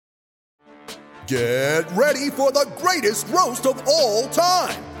Get ready for the greatest roast of all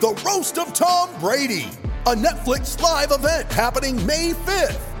time, the Roast of Tom Brady, a Netflix live event happening May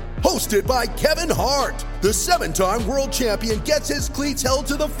 5th. Hosted by Kevin Hart, the 7-time world champion gets his cleats held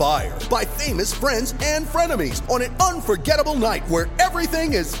to the fire by famous friends and frenemies on an unforgettable night where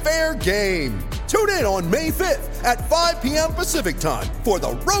everything is fair game. Tune in on May 5th at 5 p.m. Pacific time for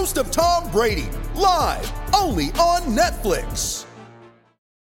the Roast of Tom Brady, live only on Netflix.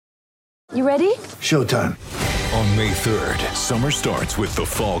 You ready? Showtime. On May 3rd, summer starts with The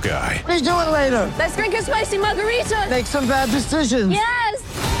Fall Guy. Let's do it later. Let's drink a spicy margarita. Make some bad decisions.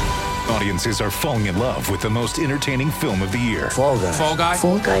 Yes! Audiences are falling in love with the most entertaining film of the year. Fall Guy. Fall Guy?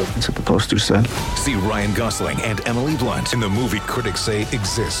 Fall guy. That's what the poster said. See Ryan Gosling and Emily Blunt in the movie critics say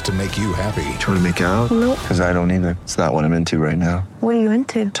exists to make you happy. Trying to make it out? Nope. Because I don't either. It's not what I'm into right now. What are you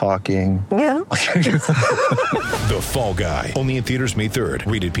into? Talking. Yeah. The Fall Guy. Only in theaters May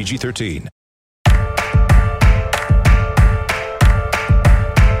 3rd. Rated PG-13.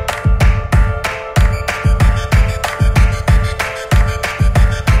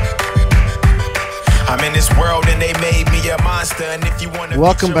 I'm in this world and they made me a monster. And if you want to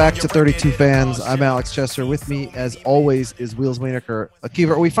Welcome back to 32 Fans. I'm Alex Chester. With me, as always, is Wheels Wienerker. Akiva,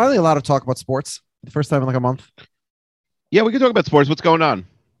 are we finally allowed to talk about sports? The first time in like a month? Yeah, we can talk about sports. What's going on?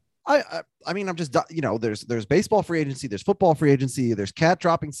 I mean, I'm just, there's baseball free agency, there's football free agency, there's Cat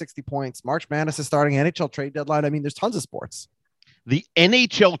dropping 60 points, March Madness is starting, NHL trade deadline. I mean, there's tons of sports. The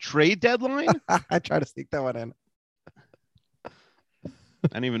NHL trade deadline? I try to sneak that one in. I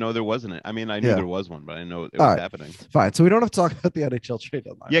didn't even know there wasn't it. I mean, I knew there was one, but I didn't know it was All right. happening. Fine. So we don't have to talk about the NHL trade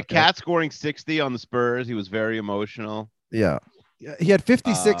deadline. Yeah, okay? Cat scoring 60 on the Spurs. He was very emotional. Yeah. He had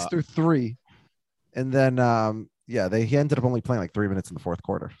 56 through 3. And then, he ended up only playing like 3 minutes in the fourth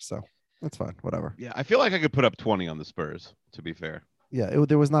quarter. So that's fine. Whatever. Yeah, I feel like I could put up 20 on the Spurs, to be fair. Yeah,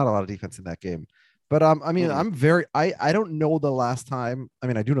 there was not a lot of defense in that game. But I mean, I don't know the last time. I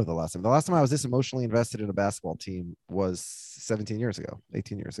mean, I do know the last time. The last time I was this emotionally invested in a basketball team was 18 years ago.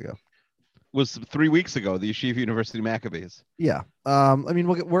 Was 3 weeks ago, the Yeshiva University Maccabees. Yeah. I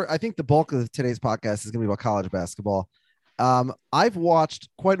mean, I think the bulk of today's podcast is going to be about college basketball. I've watched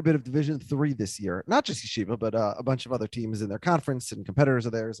quite a bit of Division III this year, not just Yeshiva, but a bunch of other teams in their conference and competitors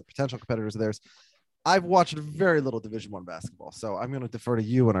of theirs, and potential competitors of theirs. I've watched very little Division I basketball, so I'm going to defer to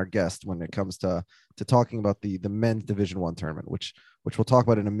you and our guest when it comes to talking about the men's Division I tournament, which we'll talk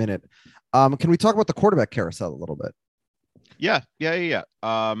about in a minute. Can we talk about the quarterback carousel a little bit? Yeah.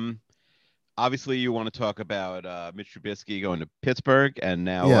 Obviously, you want to talk about Mitch Trubisky going to Pittsburgh, and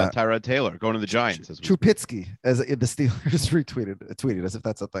now Tyrod Taylor going to the Giants. Trubisky, as the Steelers tweeted as if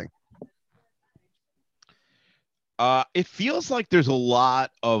that's a thing. It feels like there's a lot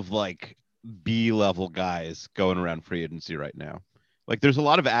of like B-level guys going around free agency right now. Like there's a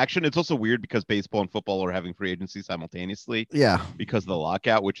lot of action. It's also weird because baseball and football are having free agency simultaneously. Yeah. Because of the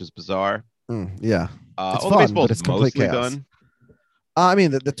lockout, which is bizarre. Yeah. It's fun, but it's complete chaos. Done. I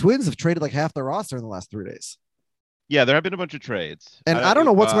mean, the Twins have traded like half their roster in the last 3 days. Yeah, there have been a bunch of trades. And I don't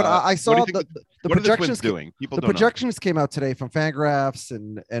know what's going on. I saw the projections doing. People the projections came out today from Fangraphs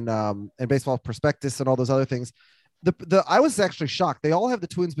and Baseball Prospectus and all those other things. I was actually shocked. They all have the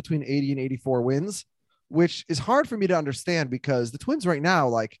Twins between 80 and 84 wins, which is hard for me to understand because the Twins right now,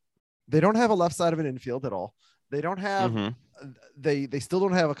 like, they don't have a left side of an infield at all. They don't have they still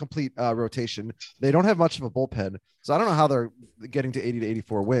don't have a complete rotation. They don't have much of a bullpen. So I don't know how they're getting to 80 to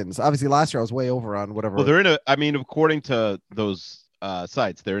 84 wins. Obviously last year I was way over on whatever. Well, they're according to those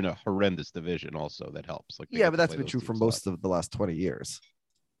sites, they're in a horrendous division also. That helps. Like, yeah, but that's been true for most of the last 20 years.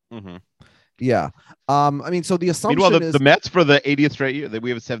 Mm-hmm. Yeah. I mean, so the assumption is the Mets for the 80th straight year that we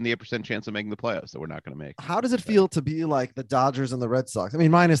have a 78% chance of making the playoffs that we're not going to make. How does it feel to be like the Dodgers and the Red Sox? I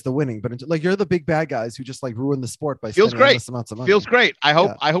mean, minus the winning, but like you're the big bad guys who just like ruin the sport by spending endless amounts of money. Feels great. I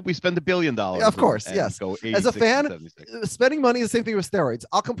hope we spend $1 billion. Yeah, of course, yes. As a fan, spending money is the same thing with steroids.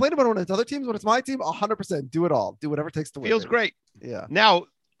 I'll complain about it when it's other teams. When it's my team, 100% do it all. Do whatever it takes to win. Feels great. Yeah. Now,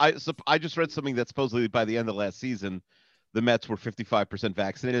 I just read something that supposedly by the end of last season, the Mets were 55%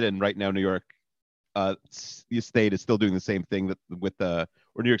 vaccinated, and right now New York state is still doing the same thing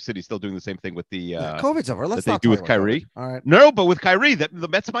or New York City is still doing the same thing with the COVID's over. Let's that they do with Kyrie. All right. No, but with Kyrie, the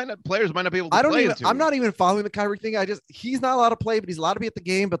Mets players might not be able to play. I'm not even following the Kyrie thing. He's not allowed to play, but he's allowed to be at the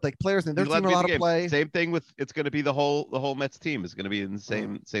game. But like players in their team are allowed to play. Same thing with it's going to be the whole Mets team is going to be in the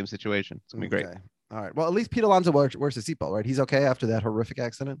same situation. It's going to be great. All right. Well, at least Pete Alonso wears his seatbelt, right? He's okay after that horrific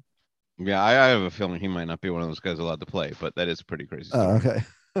accident. Yeah, I have a feeling he might not be one of those guys allowed to play, but that is a pretty crazy story. Oh,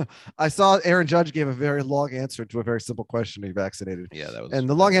 okay. I saw Aaron Judge gave a very long answer to a very simple question. Are you vaccinated? Yeah, that was. And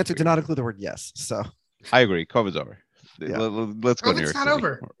the long answer did not include the word yes. So I agree. COVID's over. Yeah. Let's go to New COVID's York not City.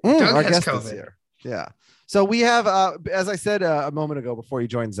 over. our Doug has guest this COVID. year. Yeah. So we have, as I said a moment ago before you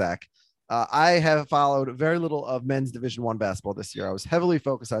joined, Zach, I have followed very little of men's Division I basketball this year. I was heavily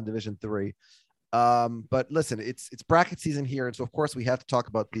focused on Division III. But listen, it's bracket season here, and so of course we have to talk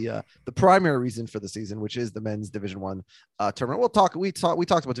about the primary reason for the season, which is the men's Division I tournament. We talked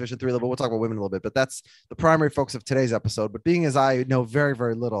about Division III a little bit. We'll talk about women a little bit, but that's the primary focus of today's episode. But being as I know very,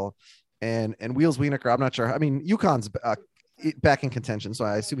 very little, and Wheels Wienerker, I'm not sure. I mean, UConn's back in contention, so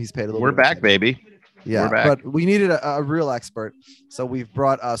I assume he's paid a little. We're bit of back, attention. baby. Yeah, We're back. but we needed a real expert, so we've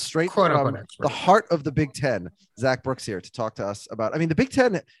brought straight Quote, from unquote expert. the heart of the Big Ten, Zach Brooks here to talk to us about. I mean, the Big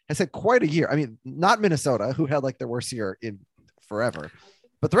Ten has had quite a year. I mean, not Minnesota, who had like their worst year in forever,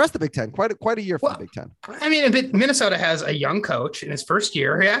 but the rest of the Big Ten, quite a year for the Big Ten. I mean, Minnesota has a young coach in his first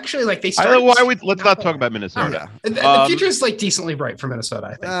year. He actually they I started. don't know why let's not talk about Minnesota. The future is like decently bright for Minnesota.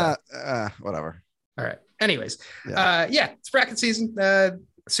 I think. Whatever. All right. Anyways, Yeah. it's bracket season.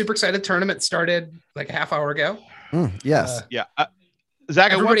 Super excited. Tournament started like a half hour ago. Yes. Yeah.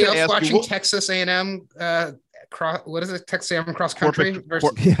 Zach, Everybody I want else to ask watching you, Texas A&M. What is it? Texas A&M cross country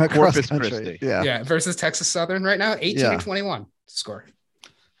versus Yeah, cross Corpus country. Christi. Yeah. versus Texas Southern right now. 18-21 score.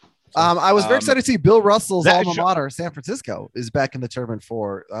 I was very excited to see Bill Russell's that alma mater, San Francisco, is back in the tournament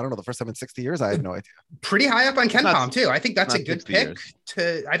for, I don't know, the first time in 60 years. I had no idea. Pretty high up on Ken Not- Palm too. I think that's a not good 60 pick.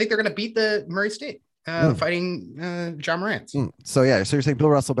 years. I think they're going to beat the Murray State fighting John Morant. So you're saying Bill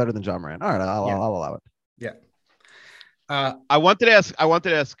Russell better than John Morant? All right, I'll allow it. Yeah. I wanted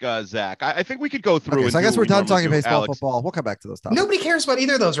to ask Zach. I think we could go through. Okay, and so I do guess what we're we done normally talking do, baseball, Alex. football. We'll come back to those topics. Nobody cares about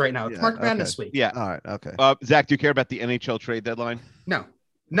either of those right now. It's Yeah, March okay. Madness week. Yeah. All right. Okay. Zach, do you care about the NHL trade deadline? No,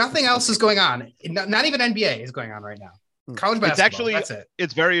 nothing else is going on. Not even NBA is going on right now. College basketball. It's actually that's it.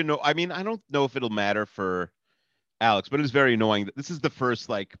 It's very annoying. I mean, I don't know if it'll matter for Alex, but it is very annoying that this is the first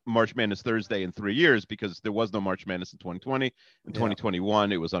like March Madness Thursday in 3 years because there was no March Madness in 2020. In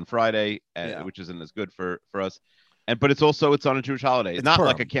 2021, it was on Friday, which isn't as good for us. But it's on a Jewish holiday. It's not Purim.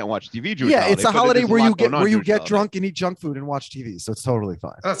 like I can't watch TV Jewish Yeah, holiday. it's a but holiday there's where lot you get going on Jewish holiday. drunk and eat junk food and watch TV, so it's totally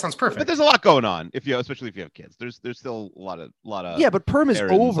fine. Oh, that sounds perfect. But there's a lot going on especially if you have kids. There's still a lot of Yeah, but Purim is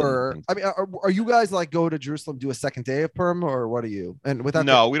errands and over. things. I mean, are you guys like go to Jerusalem, do a second day of Purim, or what are you? And without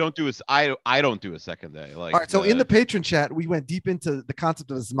No, we don't do I don't do a second day. Like all right, so in the patron chat, we went deep into the concept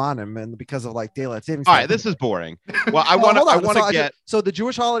of Zmanim and because of like daylight savings. all time. right, this is boring. Well, I Well, want hold on. to So I get so the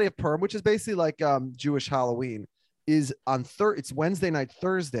Jewish holiday of Purim, which is basically like Jewish Halloween, is on it's Wednesday night,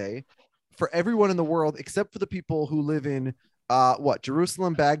 Thursday, for everyone in the world except for the people who live in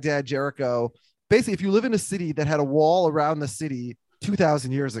Jerusalem, Baghdad, Jericho. Basically, if you live in a city that had a wall around the city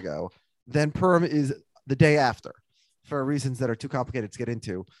 2,000 years ago, then Purim is the day after, for reasons that are too complicated to get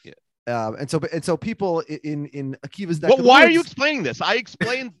into. Yeah. And so people in Akiva's neck Well, of the why are woods- you explaining this? I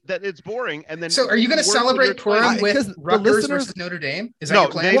explained that it's boring, and then So are you going to words celebrate with your Purim twins. because with the Rutgers listeners- versus Notre Dame? Is that No,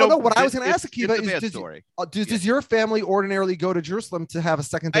 your plan? they Well, don't. no, what I was going to ask It's Akiva a bad is, story. does your family ordinarily go to Jerusalem to have a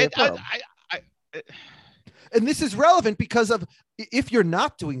second day of Purim? And this is relevant because of if you're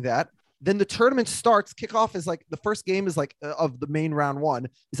not doing that, then the tournament starts. Kickoff is like the first game is like of the main round one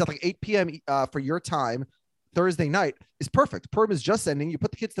is at like 8 p.m. For your time. Thursday night is perfect. Purim is just ending. You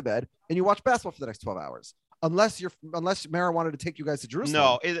put the kids to bed and you watch basketball for the next 12 hours. Unless Mara wanted to take you guys to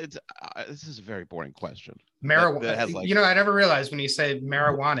Jerusalem. No, this is a very boring question. Marijuana. that has, like- I never realized when you say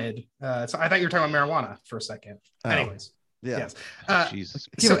marijuana. So I thought you were talking about marijuana for a second. Oh. Anyways, Yeah. yes. Jesus.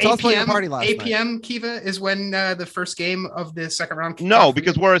 So Kiva, tell 8 us about your p.m. party last 8 night. p.m. Kiva is when the first game of the second round. kicked No, off for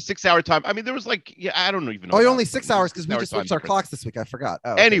because you? we're a 6-hour time. I mean, there was like, I don't even know. Oh, you're about only it. 6 hours because we 6 just hour switched time our difference. clocks this week. I forgot.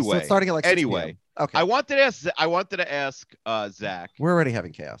 Oh, okay. So Anyway, it's starting at like 6 anyway. p.m. Okay. I wanted to ask Zach. We're already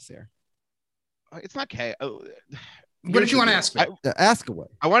having chaos here. It's not chaos. What did you want to ask me? Ask away.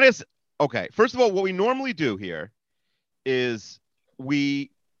 I want to ask. Okay, first of all, what we normally do here is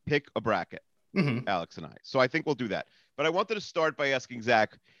we pick a bracket, Mhm. Alex and I. So I think we'll do that. But I wanted to start by asking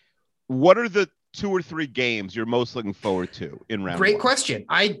Zach, what are the 2 or 3 games you're most looking forward to in round Great one? question.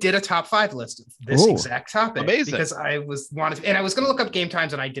 I did a top 5 list of this Ooh. exact topic Amazing. because I was going to look up game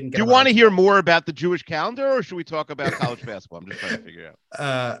times and I didn't get. Do you around want to it. hear more about the Jewish calendar, or should we talk about college basketball? I'm just trying to figure it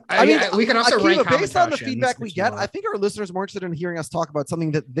out. We can also Akiva, rank based on the Hamashians, feedback we which get, you I think our listeners are more interested in hearing us talk about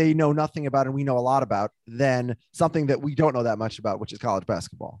something that they know nothing about and we know a lot about than something that we don't know that much about, which is college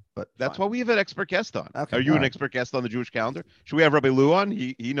basketball. But That's why we have an expert guest on. Okay, Are you all an right. expert guest on the Jewish calendar? Should we have Rabbi Lou on?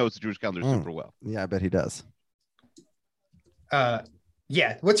 He knows the Jewish calendar super well. yeah, I bet he does.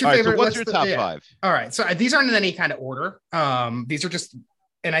 Yeah. What's your All right, favorite? so what's your top 5? All right. So these aren't in any kind of order. These are just,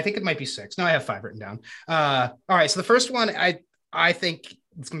 and I think it might be 6. No, I have 5 written down. All right. So the first one, I think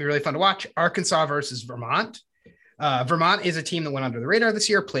it's gonna be really fun to watch. Arkansas versus Vermont. Vermont is a team that went under the radar this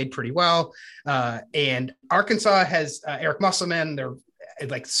year, played pretty well. And Arkansas has Eric Musselman. They're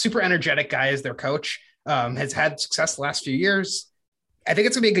like super energetic guy as their coach, has had success the last few years. I think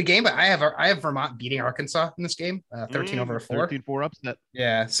it's gonna be a good game, but I have Vermont beating Arkansas in this game, 13-4. 13-4 upset.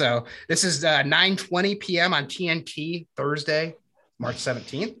 Yeah. So this is 9:20 p.m. on TNT Thursday, March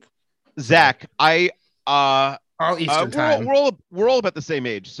 17th. Zach, All Eastern time. We're all about the same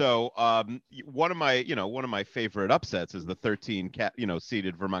age. So one of my favorite upsets is the 13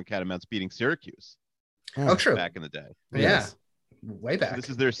 seeded Vermont Catamounts beating Syracuse. Oh, true. Back in the day. Yeah. Yes. Way back. This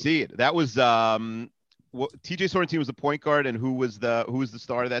is their seed. That was TJ Sorrentine was the point guard, and who was the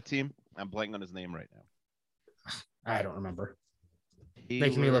star of that team? I'm blanking on his name right now. I don't remember.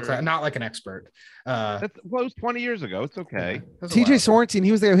 Making me look not like an expert. It was 20 years ago. It's okay. TJ Sorrentine,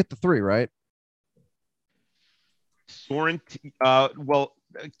 he was there who hit the three, right? Sorrentine.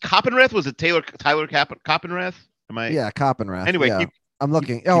 Coppenrath, was it Tyler Coppenrath? Yeah, Coppenrath. Anyway, yeah. I'm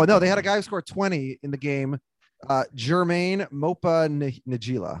looking. Oh no, they had a guy who scored 20 in the game. Jermaine Mopa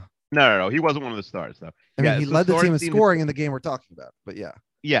Najila. No, he wasn't one of the stars though. I mean, he led the team in scoring in the game we're talking about. But yeah.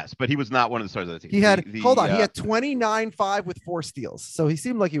 Yes, but he was not one of the stars of the team. He had he had 29-5 with 4 steals, so he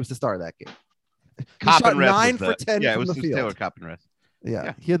seemed like he was the star of that game. He shot 9 for 10 from the field. Taylor Coppenrath.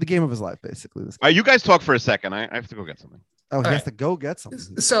 Yeah, he had the game of his life basically. All right, you guys talk for a second. I have to go get something. Oh, he has to go get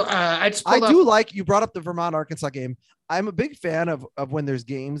something. So I do like you brought up the Vermont Arkansas game. I'm a big fan of when there's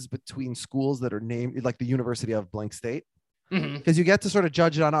games between schools that are named like the University of blank state. Because you get to sort of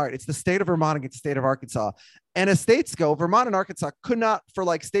judge it on art. It's the state of Vermont against the state of Arkansas. And as states go, Vermont and Arkansas could not, for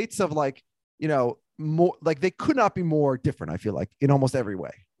like states of like, more like they could not be more different, I feel like, in almost every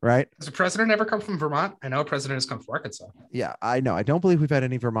way. Right. Does a president ever come from Vermont? I know a president has come from Arkansas. Yeah, I know. I don't believe we've had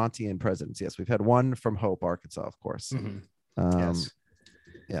any Vermontian presidents. Yes, we've had one from Hope, Arkansas, of course.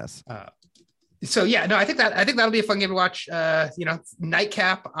 Yes. So yeah, no, I think that'll be a fun game to watch.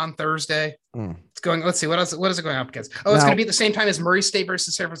 Nightcap on Thursday. It's going. Let's see what else. What is it going up against? Oh, it's going to be at the same time as Murray State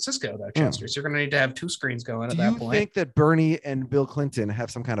versus San Francisco, though, Chester. So you're going to need to have 2 screens going at that point. Do you think that Bernie and Bill Clinton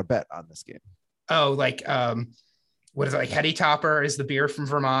have some kind of bet on this game? Oh, like what is it, like Hetty Topper is the beer from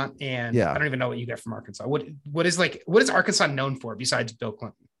Vermont, and I don't even know what you get from Arkansas. What is Arkansas known for besides Bill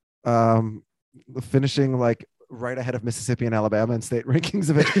Clinton? Finishing like right ahead of Mississippi and Alabama in state rankings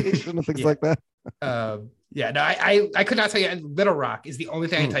of education and things like that. I could not tell you. Little Rock is the only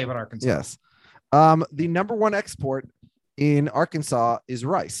thing I can tell you about Arkansas. Yes. The number 1 export in Arkansas is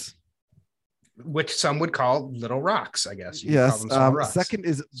rice, which some would call Little Rocks, I guess. Yes. Second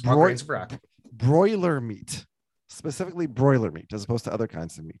is broiler meat, specifically broiler meat, as opposed to other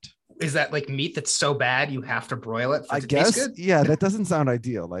kinds of meat. Is that like meat that's so bad you have to broil it? I guess. Taste good? Yeah, that doesn't sound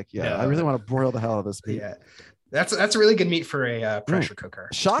ideal. Like, I really want to broil the hell out of this meat. Yeah. That's a really good meat for a pressure cooker.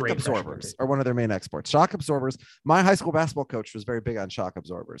 Shock absorbers are one of their main exports. Shock absorbers. My high school basketball coach was very big on shock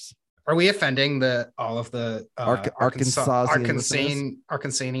absorbers. Are we offending all of the Arkansanian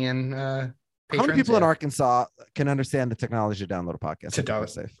patrons? How many people in Arkansas can understand the technology to download a podcast?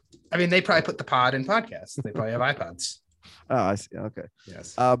 Safe. I mean, they probably put the pod in podcasts. They probably have iPods. Oh, I see. Okay.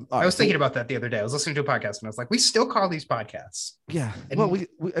 Yes. I was thinking about that the other day. I was listening to a podcast and I was like, we still call these podcasts. Yeah.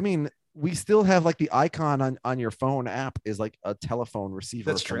 And we still have like the icon on your phone app is like a telephone receiver.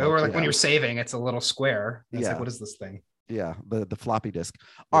 That's true. Or like when you're saving, it's a little square. It's like, what is this thing? Yeah, the floppy disk.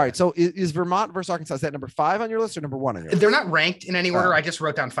 All right. So is Vermont versus Arkansas, is that number 5 on your list or number 1 on your list? They're not ranked in any order. I just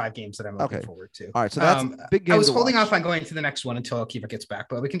wrote down 5 games that I'm looking forward to. All right. So that's big game. I was holding off on going to the next one until Akiva gets back,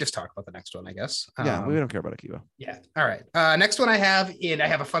 but we can just talk about the next one, I guess. Yeah, we don't care about Akiva. Yeah. All right. Next one I have, and I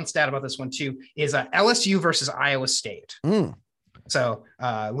have a fun stat about this one too, is LSU versus Iowa State. So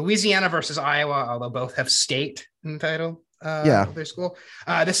Louisiana versus Iowa, although both have state in the title of their school.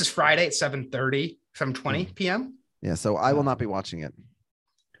 This is Friday at 7:20 p.m. Yeah, so I will not be watching it.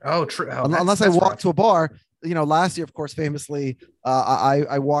 Oh, true. Unless I walk to a bar. Last year, of course, famously,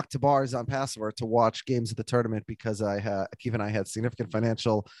 I walked to bars on Passover to watch games of the tournament because Akiva and I had significant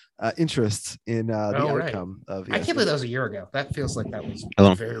financial interests in the outcome of. I can't believe that was a year ago. That feels like that was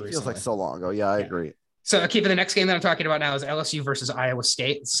very recent. Feels like so long ago. Yeah, I agree. So Akiva, the next game that I'm talking about now is LSU versus Iowa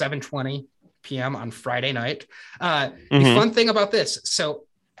State, 7:20 p.m. on Friday night. The fun thing about this, so.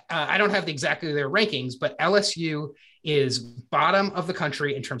 I don't have exactly their rankings, but LSU is bottom of the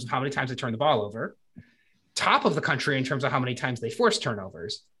country in terms of how many times they turn the ball over, top of the country in terms of how many times they force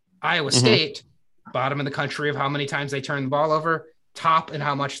turnovers. Iowa State, bottom of the country of how many times they turn the ball over, top in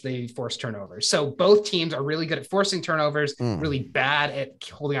how much they force turnovers. So both teams are really good at forcing turnovers, really bad at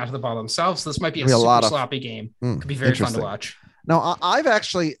holding onto the ball themselves. So this might be a super sloppy game. Could be very fun to watch. Now, I've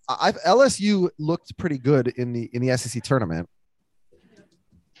LSU looked pretty good in the SEC tournament.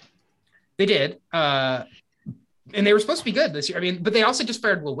 They did. And they were supposed to be good this year. I mean, but they also just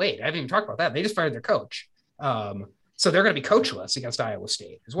fired Will Wade. I haven't even talked about that. They just fired their coach. So they're going to be coachless against Iowa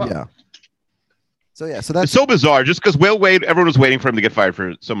State as well. Yeah. So that's It's so bizarre just because Will Wade, everyone was waiting for him to get fired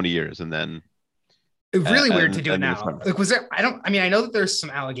for so many years. And then it's really weird to do it now. Like, I know that there's some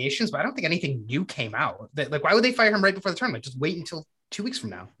allegations, but I don't think anything new came out. Like, why would they fire him right before the tournament? Just wait until 2 weeks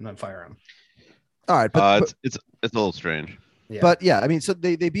from now and then fire him. all right. But it's a little strange. Yeah. But yeah, I mean, so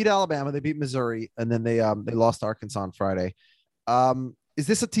they beat Alabama, they beat Missouri, and then they lost Arkansas on Friday. Is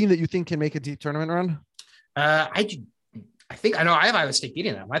this a team that you think can make a deep tournament run? I think I know I have Iowa State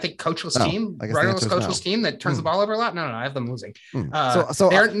beating them. I think coachless team, riderless coachless team that turns the ball over a lot. No, I have them losing. So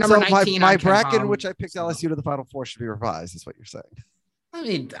they're number 19. My bracket in which I picked LSU to the Final Four should be revised, is what you're saying. I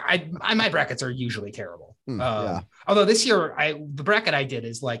mean, my brackets are usually terrible. Yeah. Although this year, the bracket I did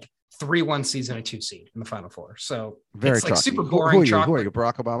is like 3-1 season, a 2 seed in the Final Four. So very it's like chalky. super boring. Who are you,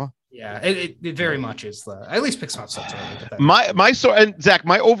 Barack Obama? Yeah, it very much is. I at least pick some upsets early. My and Zach,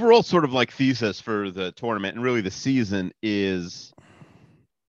 my overall sort of like thesis for the tournament and really the season is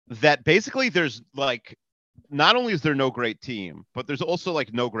that basically there's like, not only is there no great team, but there's also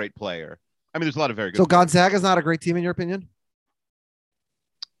like no great player. I mean, there's a lot of very good. So players. Gonzaga's not a great team in your opinion?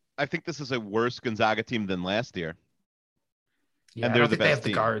 I think this is a worse Gonzaga team than last year. Yeah, and I they're don't think the they best have the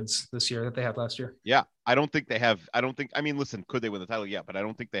team. guards this year that they had last year. Yeah, I mean, listen, could they win the title? Yeah, but I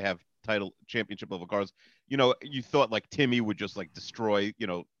don't think they have title championship level guards. You know, you thought like Timmy would just like destroy,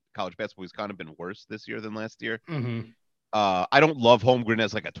 college basketball. He's kind of been worse this year than last year. Mm-hmm. I don't love Holmgren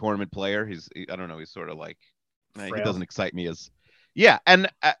as like a tournament player. I don't know. He's sort of like, he doesn't excite me as, and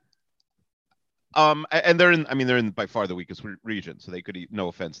they're in by far the weakest region. So they could, no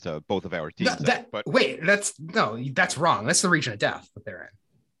offense to both of our teams. That's wrong. That's the region of death that they're in.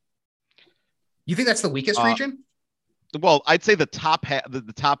 You think that's the weakest region? Well, I'd say the top half,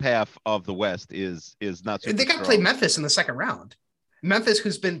 the top half of the West is not. They got to play Memphis in the second round. Memphis,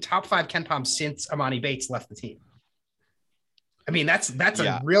 who's been top 5 KenPom since Amani Bates left the team. I mean, that's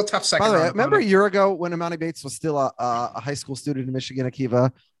a real tough second. By the way, round remember a year ago when Amani Bates was still a high school student in Michigan,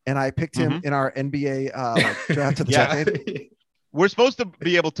 Akiva, and I picked him in our NBA draft of the decade. We're supposed to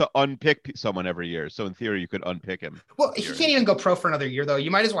be able to unpick someone every year, so in theory, you could unpick him. Well, he can't even go pro for another year, though. You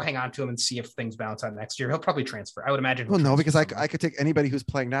might as well hang on to him and see if things bounce out next year. He'll probably transfer. I would imagine. Well, no, because I could take anybody who's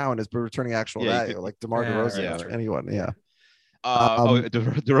playing now and is returning actual value, like DeMar DeRozan or anyone. Yeah.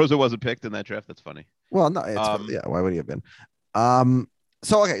 DeRozan wasn't picked in that draft. That's funny. Well, no, why would he have been? So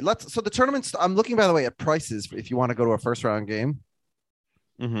the tournaments. I'm looking, by the way, at prices if you want to go to a first round game.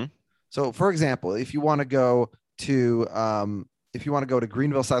 Mm-hmm. So, for example, if you want to go to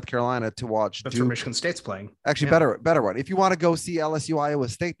Greenville, South Carolina to watch, that's where Michigan State's playing. Actually, better one. If you want to go see LSU Iowa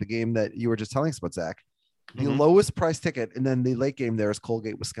State, the game that you were just telling us about, Zach, the lowest price ticket, and then the late game there is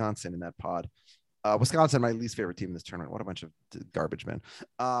Colgate, Wisconsin in that pod. Wisconsin, my least favorite team in this tournament. What a bunch of garbage, man.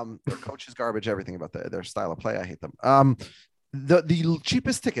 Their coach is garbage. Everything about their style of play, I hate them. The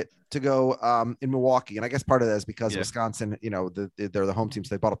cheapest ticket to go in Milwaukee, and I guess part of that is because Wisconsin, they're the home team,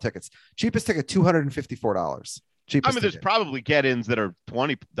 so they bought up tickets. Cheapest ticket, $254. Cheapest there's ticket. probably get-ins that are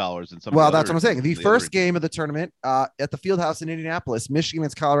 $20 in some. Well, that's what I'm saying. The first game of the tournament at the Fieldhouse in Indianapolis, Michigan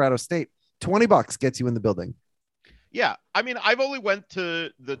against Colorado State, $20 gets you in the building. Yeah, I mean, I've only went to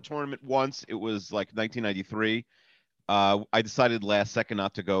the tournament once. It was like 1993. I decided last second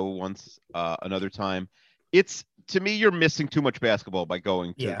not to go once. Another time, to me, you're missing too much basketball by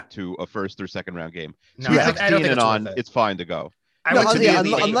going to a first or second round game. No, Sweet I don't 16 think and on, it's fine to go.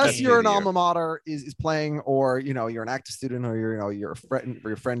 Unless you're an alma mater is playing, or you're an active student, or you're a friend or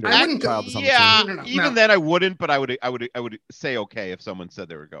your friend or child or something. Even then I wouldn't, but I would say okay if someone said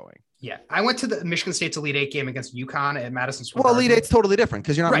they were going. Yeah, I went to the Michigan State's Elite 8 game against UConn at Madison Square Garden. Elite 8's totally different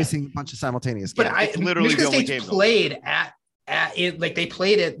because you're not missing a bunch of simultaneous games. But literally Michigan the only State's game played at it, like they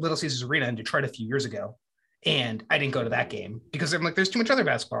played at Little Caesars Arena in Detroit a few years ago. And I didn't go to that game because I'm like, there's too much other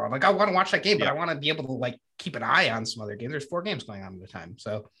basketball. I'm like, I want to watch that game, but I want to be able to like keep an eye on some other games. There's 4 games going on at a time.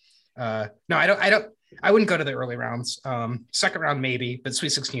 So no, I wouldn't go to the early rounds. Second round, maybe, but Sweet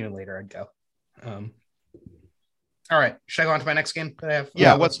 16 and later I'd go. All right. Should I go on to my next game that I have?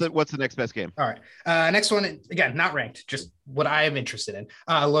 Yeah. What's the next best game? All right. Next one, again, not ranked, just what I am interested in.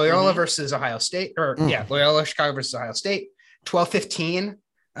 Loyola versus Ohio State, Loyola Chicago versus Ohio State, 12:15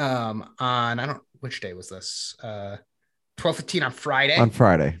 on, which day was this? 12:15 on Friday. On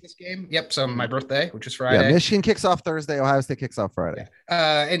Friday. This game. Yep. So my birthday, which is Friday. Yeah, Michigan kicks off Thursday. Ohio State kicks off Friday.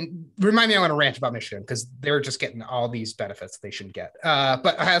 Yeah. And remind me, I want to rant about Michigan because they're just getting all these benefits they shouldn't get.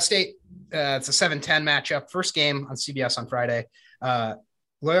 But Ohio State, it's a 7-10 matchup. First game on CBS on Friday.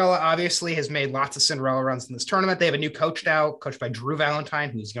 Loyola obviously has made lots of Cinderella runs in this tournament. They have a new coach now, coached by Drew Valentine,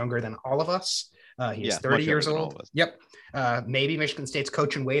 who's younger than all of us. He's Yeah, 30 much years younger than all old. of us. Yep. Maybe Michigan State's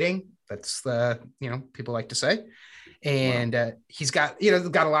coach in waiting. That's the, people like to say. And he's got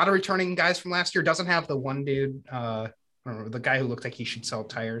a lot of returning guys from last year. Doesn't have the one dude, the guy who looked like he should sell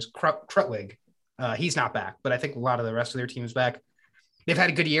tires, Krutwig. He's not back, but I think a lot of the rest of their team is back. They've had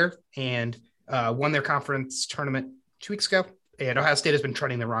a good year and won their conference tournament 2 weeks ago. And Ohio State has been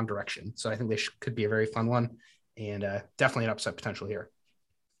trending the wrong direction. So I think could be a very fun one and definitely an upset potential here.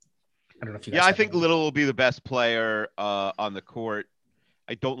 I don't know if you guys I think Little will be the best player on the court.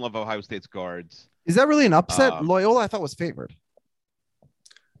 I don't love Ohio State's guards. Is that really an upset? Loyola, I thought, was favored.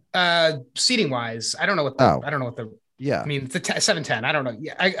 Seating wise, I don't know what the yeah. I mean, it's a 7-10. I don't know.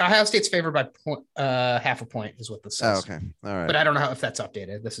 Yeah, Ohio State's favored by half a point is what this says. Okay, all right. But I don't know if that's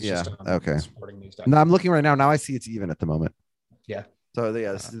updated. This is just okay. Sporting News. No, I'm looking right now. Now I see it's even at the moment. Yeah. So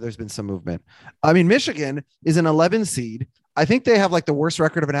there's been some movement. I mean, Michigan is an 11 seed. I think they have like the worst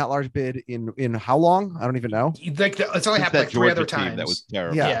record of an at-large bid in how long? I don't even know. It's only happened like 3 other times. That was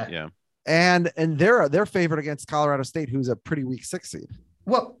terrible. Yeah. And they're favored against Colorado State, who's a pretty weak 6 seed.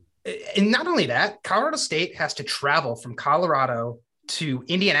 Well, and not only that, Colorado State has to travel from Colorado to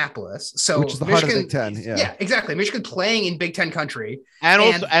Indianapolis, which is the heart of the Big Ten. Yeah, exactly. Michigan playing in Big Ten country, and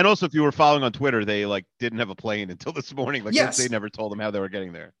also, if you were following on Twitter, they didn't have a plane until this morning. They never told them how they were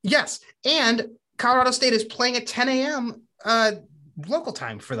getting there. Yes, and Colorado State is playing at 10 a.m. Local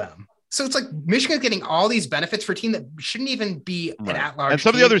time for them. So it's like Michigan's getting all these benefits for a team that shouldn't even be an at-large. And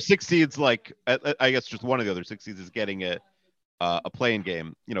some team. of the other 6 seeds, I guess just one of the other 6 seeds is getting a playing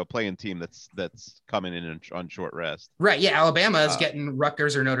game, playing team that's coming in on short rest. Right. Yeah. Alabama is getting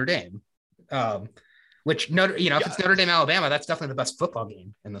Rutgers or Notre Dame, which if it's Notre Dame, Alabama, that's definitely the best football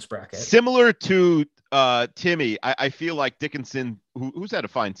game in this bracket. Similar to Timmy, I feel like Dickinson, who's had a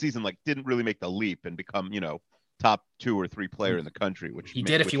fine season, didn't really make the leap and become, top 2 or 3 player in the country, which he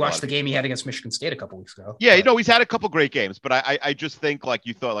did if you watched the game he had against Michigan State a couple weeks ago. Yeah, he's had a couple great games, but I just think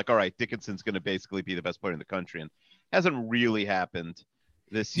you thought all right, Dickinson's going to basically be the best player in the country, and hasn't really happened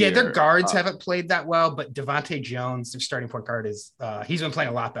this year. Yeah, their guards haven't played that well, but Devontae Jones, their starting point guard, is he's been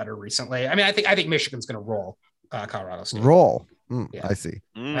playing a lot better recently. I mean, I think Michigan's going to roll Colorado State. Roll. I see.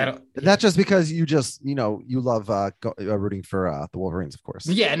 Not just because you love rooting for the Wolverines, of course.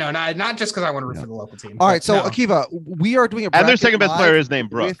 Yeah, no, not just because I want to root for the local team. All right, so Akiva, we are doing a bracket, and their second best player is named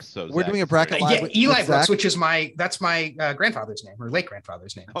Brooks. We're doing a bracket live. Eli Brooks, which is my grandfather's name or late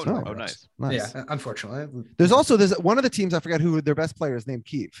grandfather's name. Oh, nice. Yeah, unfortunately. There's one of the teams, I forget who their best player is named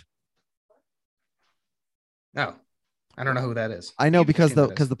Kiev. No. I don't know who that is. I know because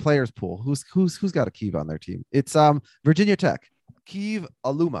the players pool. Who's got a Kiev on their team? It's Virginia Tech. Kiev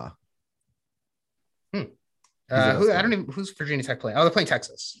Aluma. Who's Virginia Tech playing? Oh, they're playing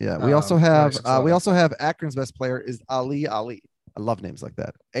Texas. Yeah, we also have Akron's best player is Ali. I love names like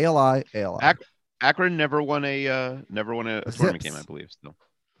that. Ali. Akron never won a tournament game, I believe. Still.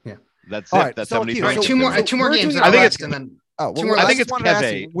 Yeah. That's all it. Right, that's so 72. Two more games. I think it's and then I think it's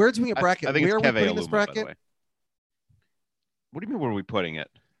Keve. We're doing a bracket. I think Where it's are we putting Keve this Aluma, bracket? What do you mean? Where are we putting it?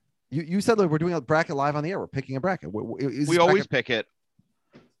 You said we're doing a bracket live on the air. We're picking a bracket. We always pick it.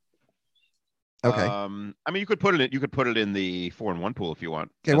 Okay. I mean, you could put it. You could put it in the 4-1 pool if you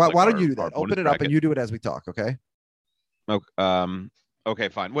want. Okay. Why don't you do that? Open it up and you do it as we talk. Okay. Okay.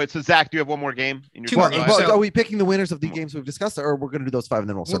 Fine. Wait. So Zach, do you have one more game in your? Two more games. Are we picking the winners of the games we've discussed, or we're going to do those 5 and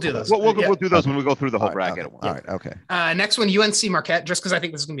then we'll do those? We'll do those when we go through the whole bracket. Okay. All right. Okay. Next one, UNC Marquette. Just because I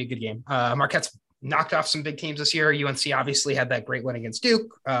think this is going to be a good game. Marquette's knocked off some big teams this year. UNC obviously had that great win against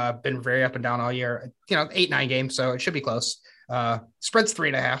Duke. Been very up and down all year. 8-9 games, so it should be close. Spread's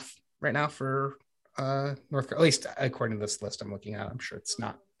 3.5 right now for North Carolina, at least according to this list I'm looking at. I'm sure it's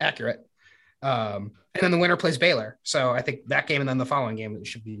not accurate. And then the winner plays Baylor. So I think that game and then the following game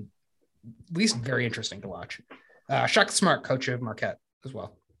should be at least very interesting to watch. Shaka Smart, coach of Marquette as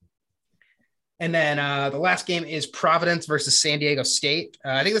well. And then the last game is Providence versus San Diego State.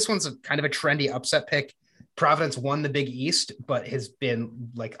 I think this one's kind of a trendy upset pick. Providence won the Big East, but has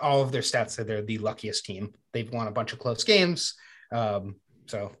been all of their stats say they're the luckiest team. They've won a bunch of close games.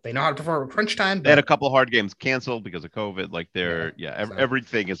 So they know how to perform at crunch time. They had a couple of hard games canceled because of COVID.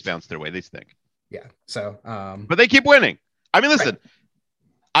 Everything has bounced their way. They stink. Yeah. So, but they keep winning. I mean, listen,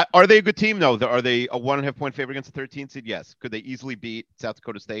 are they a good team? No. Are they a 1.5 point favorite against a 13 seed? Yes. Could they easily beat South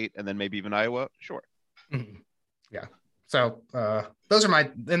Dakota State and then maybe even Iowa? Sure. Mm-hmm. Yeah. So those are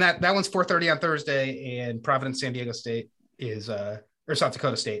and that one's 4:30 on Thursday, and Providence San Diego State is or South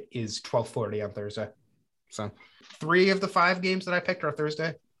Dakota State is 12:40 on Thursday. So 3 of the 5 games that I picked are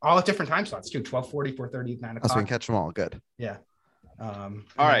Thursday, all at different time slots too. 12:40, 4:30, 9 o'clock. So we can catch them all. Good. Yeah. All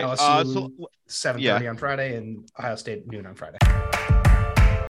right. LSU, 7:30 on Friday, and Ohio State noon on Friday.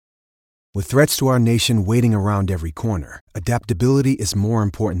 With threats to our nation waiting around every corner, adaptability is more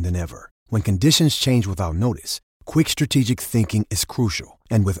important than ever. When conditions change without notice, quick strategic thinking is crucial.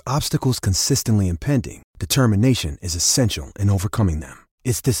 And with obstacles consistently impending, determination is essential in overcoming them.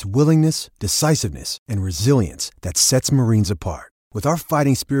 It's this willingness, decisiveness, and resilience that sets Marines apart. With our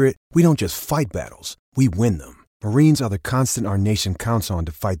fighting spirit, we don't just fight battles, we win them. Marines are the constant our nation counts on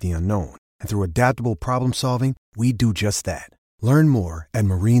to fight the unknown. And through adaptable problem solving, we do just that. Learn more at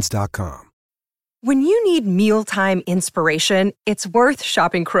marines.com. When you need mealtime inspiration, it's worth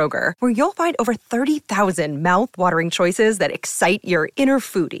shopping Kroger, where you'll find over 30,000 mouth-watering choices that excite your inner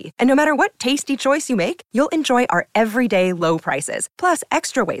foodie. And no matter what tasty choice you make, you'll enjoy our everyday low prices, plus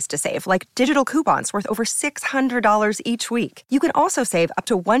extra ways to save, like digital coupons worth over $600 each week. You can also save up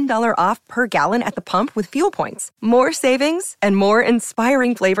to $1 off per gallon at the pump with fuel points. More savings and more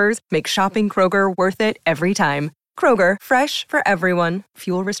inspiring flavors make shopping Kroger worth it every time. Kroger, fresh for everyone.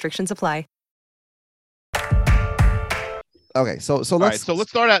 Fuel restrictions apply. Okay, so All right, so let's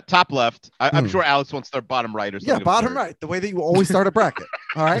start at top left. I'm sure Alex wants to start bottom right or something. Yeah, bottom right, the way that you always start a bracket.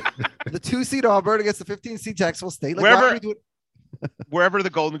 All right, the 2-seed Auburn against the 15-seed Jacksonville State. Like, wherever the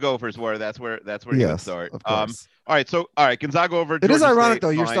Golden Gophers were, that's where you would start. Of course. All right, Gonzaga over. It is ironic State,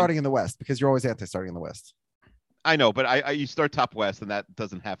 though. You're fine. starting in the West because you're always anti-starting in the West. I know, but you start top West, and that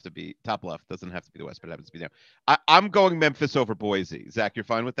doesn't have to be top left. Doesn't have to be the West, but it happens to be there. I'm going Memphis over Boise. Zach, you're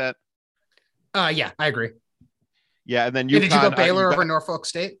fine with that? Yeah, I agree. Yeah, and then did you go Baylor over Norfolk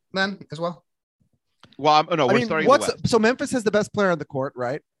State then as well? Well, we're starting. So Memphis has the best player on the court,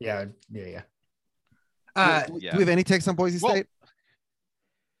 right? Yeah. Do we have any takes on Boise State?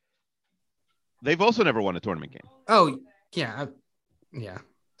 They've also never won a tournament game. Oh yeah, yeah.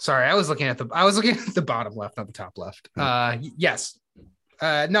 Sorry, I was looking at the bottom left, not the top left. Yes.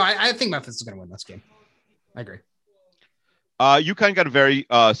 No, I think Memphis is going to win this game. I agree. UConn got a very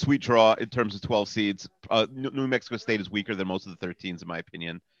sweet draw in terms of 12 seeds. New Mexico State is weaker than most of the 13s, in my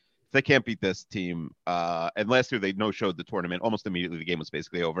opinion. They can't beat this team. And last year, they no-showed the tournament. Almost immediately, the game was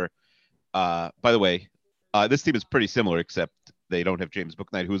basically over. By the way, this team is pretty similar, except they don't have James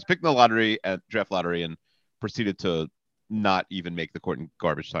Bouknight, who was picked in the lottery at draft lottery and proceeded to not even make the court in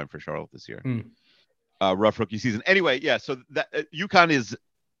garbage time for Charlotte this year. Rough rookie season. Anyway, yeah, so that UConn is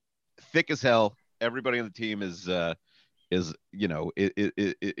thick as hell. Everybody on the team is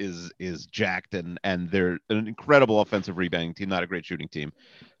jacked and they're an incredible offensive rebounding team, not a great shooting team.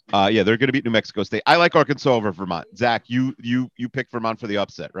 They're going to beat New Mexico State. I like Arkansas over Vermont. Zach, you picked Vermont for the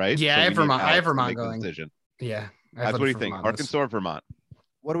upset, right? Yeah, so I have Vermont going. Decision. Yeah, that's what do you think? Arkansas or Vermont?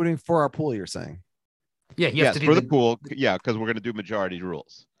 What are we doing for our pool? You're saying? Yeah, you have to do for the pool. Yeah, because we're going to do majority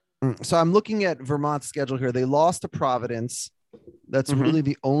rules. So I'm looking at Vermont's schedule here. They lost to Providence. That's really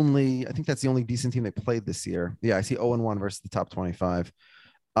the only, I think that's the only decent team they played this year. Yeah, I see 0-1 versus the top 25.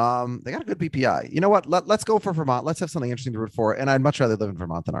 They got a good BPI. You know what? Let's go for Vermont. Let's have something interesting to root for. And I'd much rather live in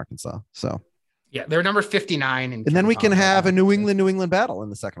Vermont than Arkansas. So yeah, they're number 59. And then we can have a New England battle in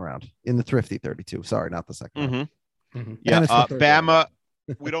the second round in the Thrifty 32. Sorry, not the second round. Yeah, Bama.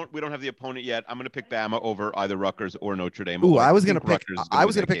 we don't have the opponent yet. I'm going to pick Bama over either Rutgers or Notre Dame. Ooh, I was going to pick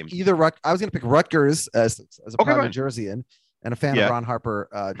Rutgers as a proud New Jerseyan and a fan of Ron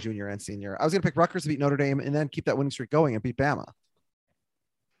Harper Jr. and Senior. I was going to pick Rutgers to beat Notre Dame and then keep that winning streak going and beat Bama.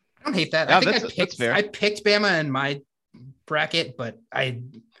 I don't hate that. Yeah, I picked Bama in my bracket, but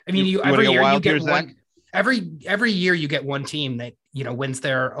every year you get one team that wins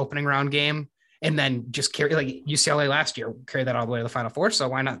their opening round game. And then just carry, like UCLA last year, carry that all the way to the Final Four. So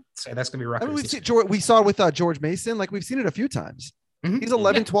why not say that's going to be Rutgers? We saw it with George Mason. Like we've seen it a few times. He's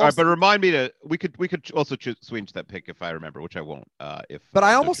 11-12. All right, but remind me we could also switch that pick if I remember, which I won't. But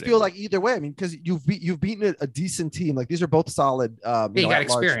I almost feel like either way. I mean, because you've beaten a decent team. Like these are both solid. You got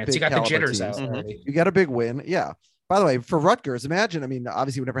experience. You got the jitters out already. You got a big win. Yeah. By the way, for Rutgers, imagine,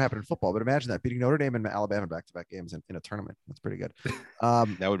 obviously it would never happen in football, but imagine that beating Notre Dame and Alabama back-to-back games in a tournament. That's pretty good.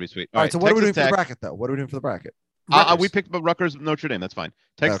 That would be sweet. All right, so what are we doing for the bracket, though? What are we doing for the bracket? We picked Rutgers, Notre Dame. That's fine.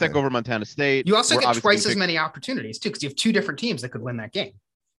 Texas Tech over Montana State. You also get twice as many opportunities, too, because you have two different teams that could win that game.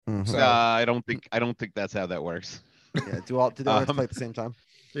 So, I don't think that's how that works. Yeah, do they all have to play at the same time?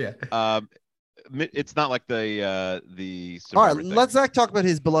 Yeah. It's not like the all right, let's Zach talk about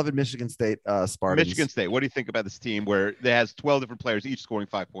his beloved Michigan State Spartans. Michigan State, what do you think about this team where it has 12 different players each scoring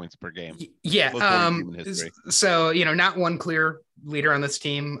 5 points per game? So not one clear leader on this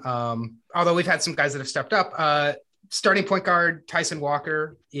team, although we've had some guys that have stepped up. Starting point guard Tyson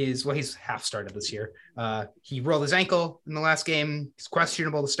Walker he's half started this year. He rolled his ankle in the last game. He's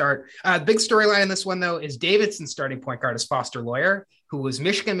questionable to start. Big storyline in this one, though, is Davidson's starting point guard is Foster Loyer, who was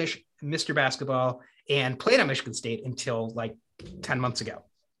Michigan Mr. Basketball and played at Michigan State until like 10 months ago.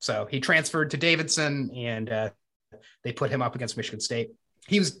 So he transferred to Davidson, and they put him up against Michigan State.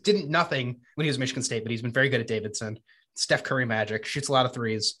 He didn't nothing when he was Michigan State, but he's been very good at Davidson. Steph Curry magic, shoots a lot of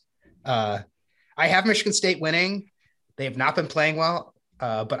threes. I have Michigan State winning. They have not been playing well,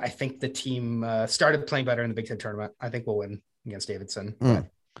 but I think the team started playing better in the Big Ten tournament. I think we'll win against Davidson. But,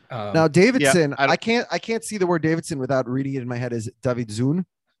 now Davidson, yeah, I can't see the word Davidson without reading it in my head as Davidzun,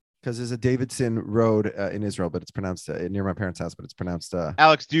 because there's a Davidson Road in Israel, but it's pronounced near my parents' house, but it's pronounced.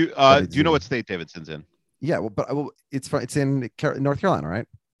 Alex, do you know what state Davidson's in? Yeah, well, it's in North Carolina, right?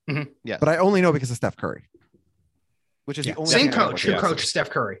 Mm-hmm. Yeah, but I only know because of Steph Curry, which is the only same coach who coached Steph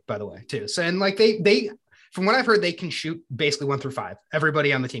Curry, by the way, too. So, and like they from what I've heard, they can shoot basically 1 through 5.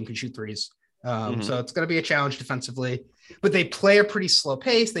 Everybody on the team can shoot threes. So it's going to be a challenge defensively, but they play a pretty slow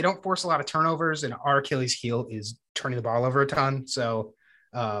pace. They don't force a lot of turnovers, and our Achilles heel is turning the ball over a ton. So,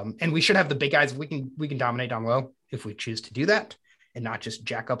 and we should have the big guys. We can dominate down low if we choose to do that and not just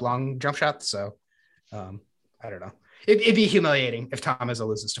jack up long jump shots. So, I don't know. It'd be humiliating if Tom Izzo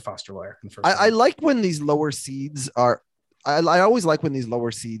loses to Foster Loyer in the first. I like when these lower seeds are. I always like when these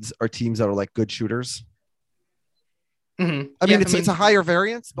lower seeds are teams that are like good shooters. Mm-hmm. I mean, it's a higher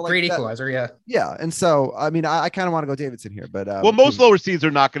variance, but like great equalizer, yeah. And so, I mean, I kind of want to go Davidson here, but well, most lower seeds are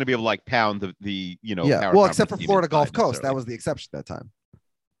not going to be able to like pound the yeah. Well, except for Florida Gulf Coast, that was the exception that time,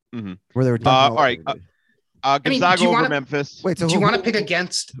 where they were. All right, Gonzaga over Memphis. Wait, so do you want to pick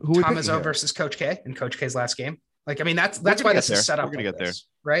against Tom Izzo versus Coach K in Coach K's last game? Like, I mean, that's why this is set up. We're gonna get there,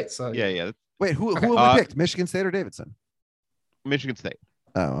 right? So yeah. Wait, who have we picked? Michigan State or Davidson? Michigan State.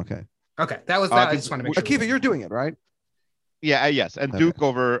 Oh, okay. Okay, that was that. I just want to make sure. Akiva, you're doing it, right? Yeah, yes, and Duke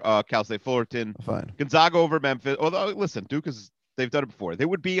over Cal State Fullerton. Fine. Gonzaga over Memphis. Although, listen, they've done it before. They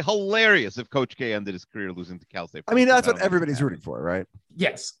would be hilarious if Coach K ended his career losing to Cal State. I mean, that's what everybody's rooting for, right?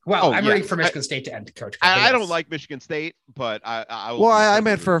 Yes. Well, I'm rooting for Michigan State to end Coach K. I don't like Michigan State, but I will. Well, I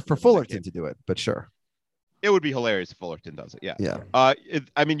meant for Fullerton to do it, but sure. It would be hilarious if Fullerton does it. Yeah. Yeah.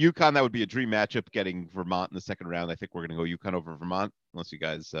 I mean, UConn, that would be a dream matchup. Getting Vermont in the second round. I think we're going to go UConn over Vermont, unless you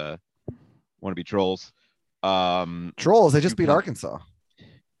guys want to be trolls. Trolls. They just beat Arkansas.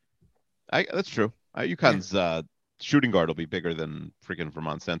 That's true. UConn's shooting guard will be bigger than freaking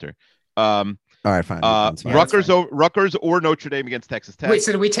Vermont center. All right, fine. Rutgers or Notre Dame against Texas Tech. Wait,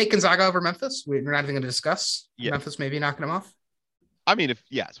 so did we take Gonzaga over Memphis? We're not even going to discuss Memphis maybe knocking them off. I mean,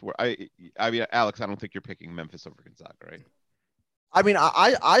 I mean, Alex, I don't think you're picking Memphis over Gonzaga, right? I mean,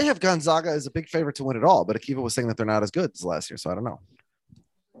 I have Gonzaga as a big favorite to win it all, but Akiva was saying that they're not as good as last year, so I don't know.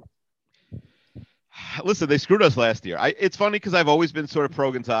 Listen, they screwed us last year. It's funny because I've always been sort of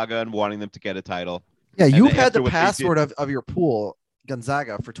pro Gonzaga and wanting them to get a title. Yeah, you've had the password of your pool,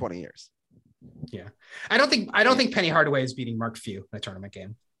 Gonzaga, for 20 years. Yeah, I don't think Penny Hardaway is beating Mark Few in a tournament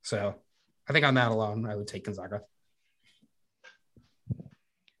game. So I think on that alone, I would take Gonzaga.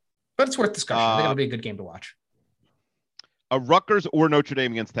 But it's worth discussion. I think it'll be a good game to watch. Rutgers or Notre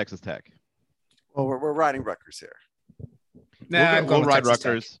Dame against Texas Tech. Well, we're riding Rutgers here. Nah, we'll ride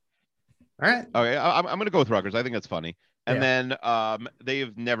Rutgers. Tech. All right. Okay, I'm going to go with Rutgers. I think that's funny. And then they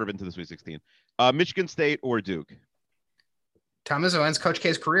have never been to the Sweet 16. Michigan State or Duke. Tom Izzo ends Coach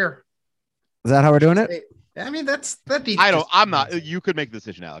K's career. Is that how we're doing it? I mean, that'd be. I'm not. You could make the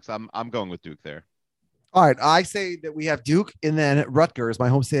decision, Alex. I'm going with Duke there. All right, I say that we have Duke, and then Rutgers, my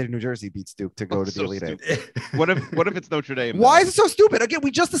home state of New Jersey, beats Duke to go to the Elite Eight. What if it's Notre Dame? Why is it so stupid? Again,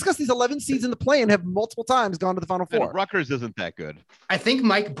 we just discussed these 11 seeds in the play and have multiple times gone to the Final Four. And Rutgers isn't that good. I think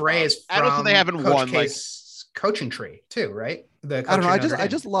Mike Bray is from I don't think they haven't Coach won K's coaching tree too, right? I don't know. I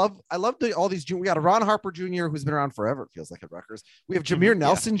just love all these. We got a Ron Harper Jr. who's been around forever. It feels like at Rutgers. We have Jameer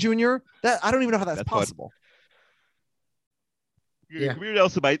Nelson Jr. That I don't even know how that's possible. Jameer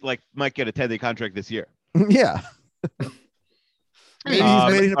Nelson might get a 10-day contract this year. Yeah. Maybe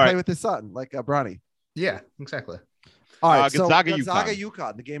he's ready to play with his son, like Bronny. Yeah, exactly. All right, Gonzaga,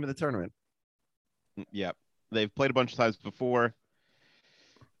 UConn, the game of the tournament. Yeah, they've played a bunch of times before,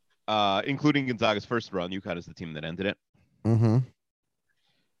 including Gonzaga's first run. UConn is the team that ended it. Mm-hmm.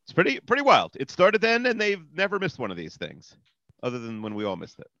 It's pretty wild. It started then, and they've never missed one of these things, other than when we all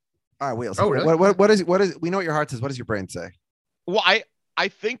missed it. All right, Wheels. Oh, really? What is? We know what your heart says. What does your brain say? Well, I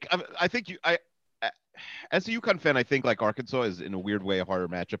think as a UConn fan, I think like Arkansas is in a weird way a harder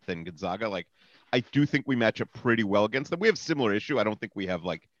matchup than Gonzaga. Like, I do think we match up pretty well against them. We have similar issue. I don't think we have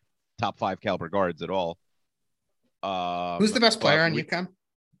like top 5 caliber guards at all. Who's the best player on UConn?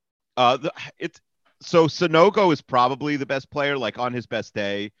 So Sonogo is probably the best player. Like on his best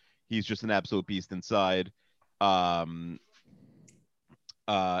day, he's just an absolute beast inside. But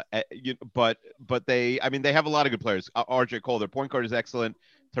they have a lot of good players. RJ Cole, their point guard, is excellent.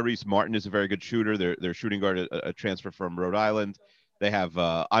 Tyrese Martin is a very good shooter. Their shooting guard, a transfer from Rhode Island. They have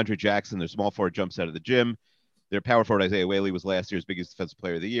Andre Jackson, their small forward, jumps out of the gym. Their power forward Isaiah Whaley was last year's biggest defensive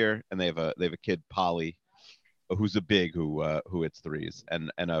player of the year, and they have a kid Polly, who's a big who hits threes,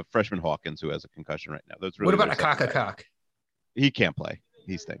 and a freshman Hawkins who has a concussion right now. What about Akaka Cock? He can't play.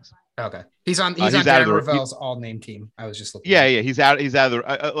 He stinks. Okay, he's on Darren Ravel's all name team. I was just looking. Yeah, he's out. He's out of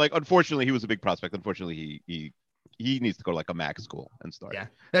the like. Unfortunately, he was a big prospect. Unfortunately, he needs to go to like a MAC school and start. Yeah,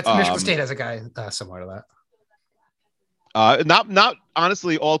 that's Michigan State has a guy similar to that. Not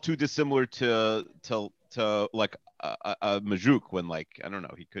honestly all too dissimilar to like a Majuk when like I don't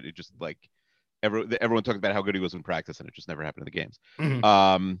know, he just like everyone talked about how good he was in practice and it just never happened in the games.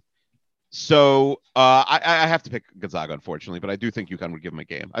 Mm-hmm. So I have to pick Gonzaga, unfortunately, but I do think UConn would give him a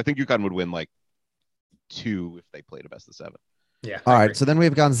game. I think UConn would win like 2 if they played a best of 7. Yeah. All right. So then we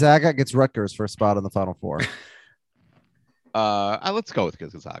have Gonzaga gets Rutgers for a spot in the Final Four. Let's go with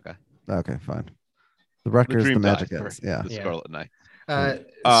Gonzaga. Okay, fine. The Rutgers, the Magic is. Yeah. The Scarlet Knight.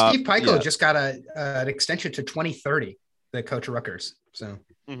 Steve Pikiell just got an extension to 2030, the coach of Rutgers. So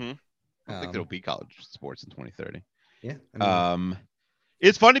I think there'll be college sports in 2030. Yeah. I mean,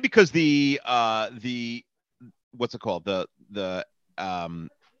 it's funny because the what's it called? The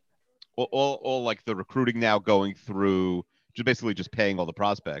all like the recruiting now going through just basically just paying all the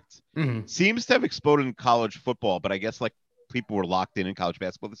prospects seems to have exploded in college football, but I guess like people were locked in college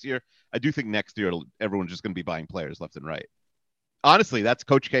basketball this year. I do think next year everyone's just going to be buying players left and right. Honestly, that's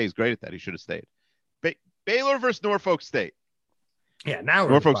Coach K is great at that. He should have stayed. Baylor versus Norfolk State. Yeah, now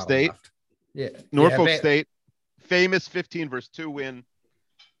Norfolk State. Left. Yeah, Norfolk State. Famous 15-2 win.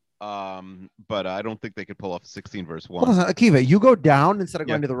 But I don't think they could pull off 16 versus 1. Hold on, Akiva, you go down instead of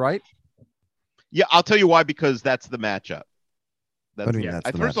going to the right? Yeah, I'll tell you why, because that's the matchup. What do you mean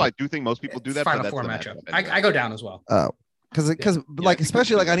that's the first matchup? of all, I do think most people do that. Final but Four that's matchup. Anyway. I go down as well. Oh, because like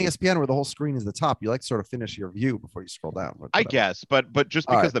especially like on ESPN where the whole screen is the top, you like sort of finish your view before you scroll down. I guess, but just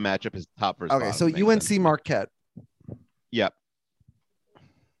because the matchup is top versus okay, bottom. So UNC Marquette. Yep.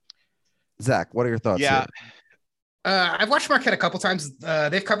 Zach, what are your thoughts? Yeah. I've watched Marquette a couple times.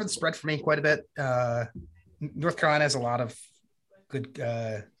 They've covered the spread for me quite a bit. North Carolina has a lot of good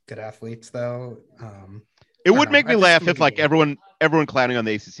athletes, though. It would make me laugh if like everyone clowning on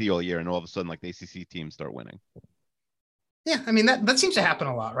the ACC all year, and all of a sudden like the ACC teams start winning. Yeah, I mean that seems to happen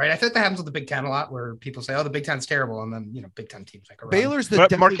a lot, right? I think that happens with the Big Ten a lot, where people say, "Oh, the Big Ten's terrible," and then Big Ten teams make a run. Baylor's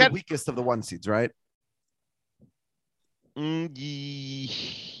definitely the weakest of the 1 seeds, right?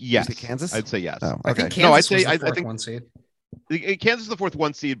 Yes. Kansas? I'd say yes. Oh, okay. I think Kansas was the fourth 1 seed. Kansas is the 4th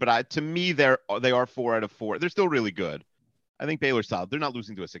 1 seed, but to me they are 4 out of 4. They're still really good. I think Baylor's solid. They're not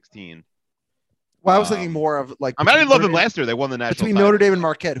losing to a 16. Well, I was thinking more of like. I didn't love them last year. They won the national. Between Notre Dame and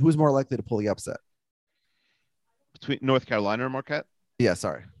Marquette, who's more likely to pull the upset? Between North Carolina and Marquette? Yeah,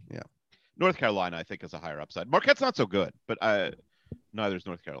 sorry. Yeah. North Carolina, I think, is a higher upside. Marquette's not so good, but neither is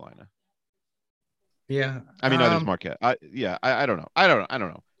North Carolina. Yeah. I mean, neither is Marquette. I don't know.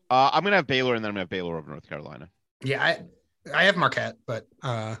 I'm going to have Baylor, and then I'm going to have Baylor over North Carolina. Yeah, I have Marquette, but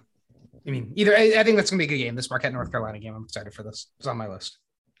I mean, I think that's going to be a good game. This Marquette-North Carolina game. I'm excited for this. It's on my list.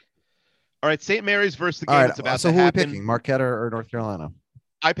 All right, St. Mary's versus the game that's about to happen. So who are we picking, Marquette or North Carolina?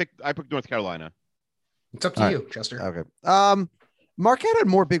 I picked North Carolina. It's up to you, Chester. Okay. Marquette had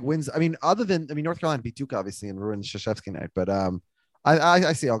more big wins. I mean, North Carolina beat Duke obviously and ruined Krzyzewski night, but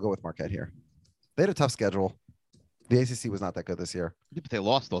I see I'll go with Marquette here. They had a tough schedule. The ACC was not that good this year. Yeah, but they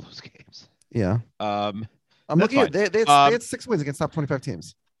lost all those games. Yeah. I'm looking at they had 6 wins against top 25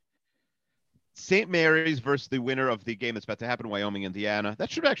 teams. St. Mary's versus the winner of the game that's about to happen, Wyoming, Indiana.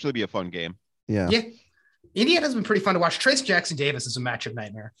 That should actually be a fun game. Yeah. Yeah. Indiana's been pretty fun to watch. Trace Jackson Davis is a matchup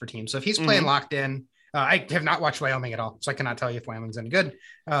nightmare for teams. So if he's playing locked in, I have not watched Wyoming at all, so I cannot tell you if Wyoming's any good.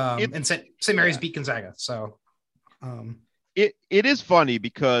 And St. Mary's beat Gonzaga. So it is funny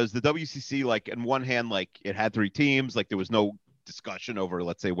because the WCC, like, in one hand, like, it had 3 teams. Like, there was no discussion over,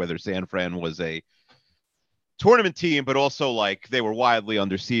 let's say, whether San Fran was a tournament team, but also like they were wildly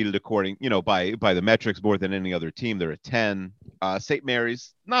underseeded according, by the metrics more than any other team. They're a 10. St.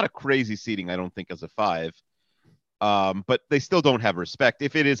 Mary's, not a crazy seeding, I don't think, as a 5. But they still don't have respect.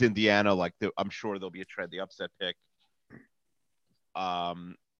 If it is Indiana, like I'm sure there'll be a trend, the upset pick. I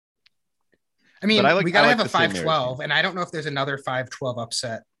mean, we gotta have a 5-12, and I don't know if there's another 5-12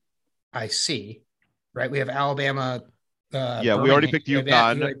 upset I see. Right? We have Alabama. We already picked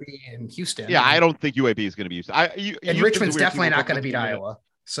UConn. UAB and Houston. Yeah, I don't think UAB is going to be Houston. And Richmond's definitely not going to beat Iowa.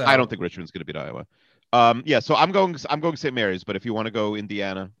 So I don't think Richmond's going to beat Iowa. So I'm going St. Mary's, but if you want to go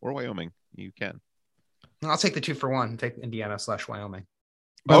Indiana or Wyoming, you can. I'll take the 2-for-1. Take Indiana/Wyoming.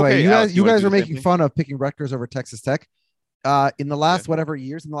 By the way, you guys were making fun of picking Rutgers over Texas Tech. In the last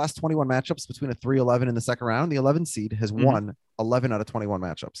 21 matchups between a 3-11 in the second round, the 11 seed has won 11 out of 21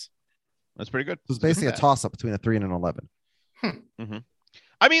 matchups. That's pretty good. So it's basically a toss-up between a 3 and an 11. Mm-hmm.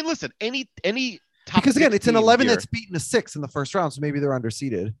 I mean, listen, any top because again, it's an 11 here. that's beaten a 6 in the first round, so maybe they're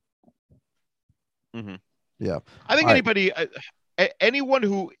underseeded. Mm-hmm. Yeah, I think All anybody, anyone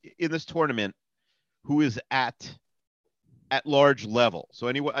who in this tournament who is at large level, so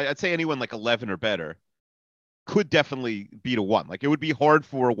anyone, I'd say anyone like 11 or better, could definitely beat a 1. Like it would be hard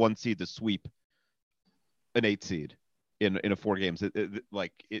for a 1 seed to sweep an 8 seed in a 4 games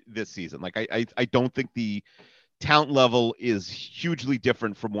this season. Like I don't think the talent level is hugely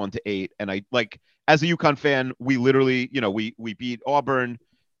different from 1 to 8. And I like, as a UConn fan, we literally, we beat Auburn,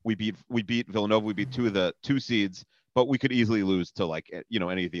 we beat Villanova, we beat 2 of the 2 seeds, but we could easily lose to like,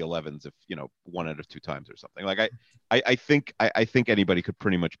 any of the 11s if, 1 out of 2 times or something. Like I think anybody could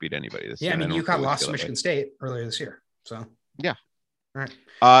pretty much beat anybody this year. Yeah, I mean, UConn lost to Michigan State earlier this year. So yeah. All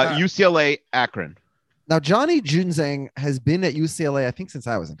right. UCLA, Akron. Now, Johnny Junzang has been at UCLA, I think, since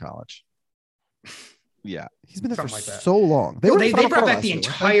I was in college. Yeah, he's been there Something for like that. so long. They brought back the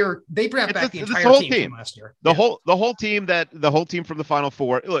entire. They brought back the entire whole team from last year. The whole team from the Final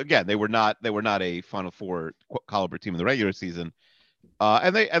Four. Look, again, they were not a Final Four caliber team in the regular season,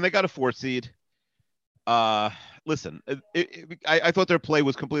 and they got a 4 seed. Listen, I thought their play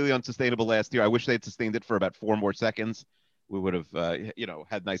was completely unsustainable last year. I wish they had sustained it for about 4 more seconds. We would have,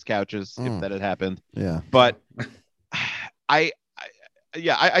 had nice couches if that had happened. Yeah, but I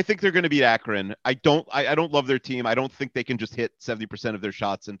think they're going to beat Akron. I don't love their team. I don't think they can just hit 70% of their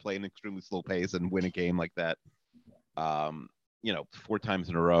shots and play an extremely slow pace and win a game like that. 4 times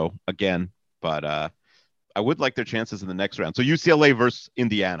in a row again. But I would like their chances in the next round. So UCLA versus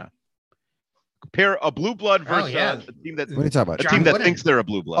Indiana. Compare a blue blood versus a team that what are you talking about? A team that thinks they're a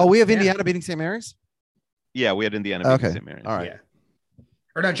blue blood. Oh, we have Indiana beating St. Mary's. Yeah, we had Indiana beating St. Mary's. All right. Yeah.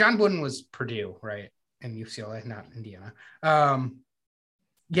 Or no, John Wooden was Purdue, right? And UCLA, not Indiana.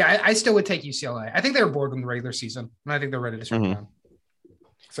 Yeah, I still would take UCLA. I think they were bored in the regular season, and I think they're ready to turn around.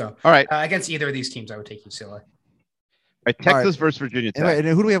 So, all right, against either of these teams, I would take UCLA. All right, Texas versus Virginia Tech. And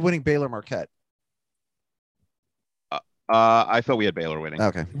who do we have winning? Baylor Marquette. I thought we had Baylor winning.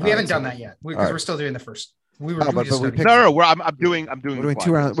 Okay, we haven't done that yet because we're still doing the first. We were. I'm doing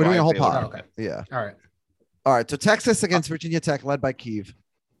 2 rounds. We're doing a whole pod. Okay. Yeah. All right. So Texas against Virginia Tech, led by Kiev.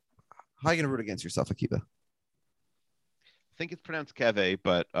 How are you going to root against yourself, Akiva? I think it's pronounced Keve,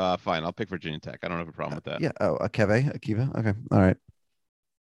 but fine. I'll pick Virginia Tech. I don't have a problem with that. Yeah. Oh, Akiva. Okay. All right.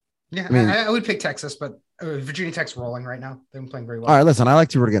 Yeah, I would pick Texas, but Virginia Tech's rolling right now. They've been playing very well. All right. Listen, I like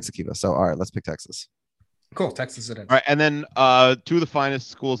to root against Akiva. So, all right, let's pick Texas. Cool. Texas it is. All right. And then 2 of the finest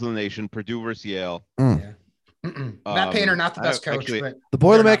schools in the nation, Purdue versus Yale. Yeah. Matt Painter, not the best coach. But the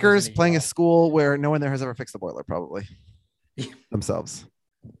Boilermakers playing a school where no one there has ever fixed the boiler, probably themselves.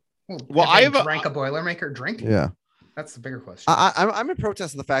 Well, I have drank a Boilermaker drink. Yeah. That's the bigger question. I'm in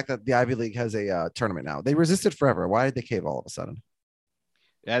protest of the fact that the Ivy League has a tournament now. They resisted forever. Why did they cave all of a sudden?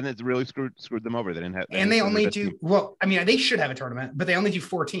 And it really screwed them over. They didn't have. And they only do well. I mean, they should have a tournament, but they only do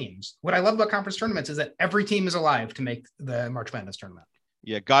 4 teams. What I love about conference tournaments is that every team is alive to make the March Madness tournament.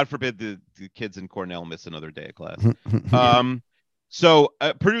 Yeah, God forbid the kids in Cornell miss another day of class. So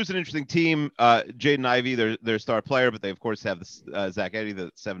Purdue's an interesting team. Jaden Ivey, their star player, but they of course have Zach Edey,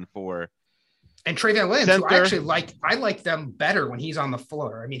 the 7'4", and Trevion Williams. Who I actually like. I like them better when he's on the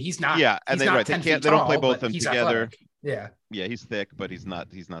floor. I mean, he's not. Yeah, and they don't play both of them together. Athletic. Yeah. Yeah, he's thick, but he's not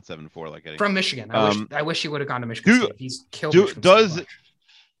 7'4" like Edey. From Michigan. I wish he would have gone to Michigan State. He's killed.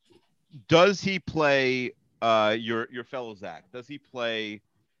 Does he play? Your fellow Zach, does he play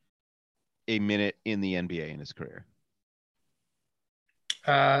a minute in the NBA in his career?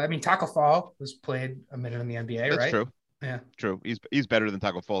 I mean, Taco Fall was played a minute in the NBA, That's right? True. Yeah, true. He's better than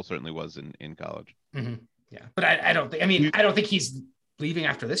Taco Fall certainly was in college. Mm-hmm. Yeah, but I don't think. I mean, I don't think he's leaving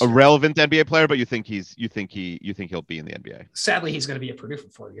after this. A relevant NBA player, but you think he'll be in the NBA? Sadly, he's going to be at Purdue for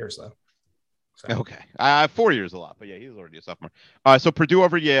 4 years though. So. Okay, 4 years a lot, but yeah, he's already a sophomore. So Purdue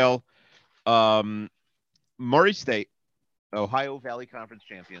over Yale. Murray State, Ohio Valley Conference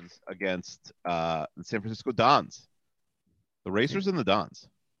champions against the San Francisco Dons. The Racers and the Dons.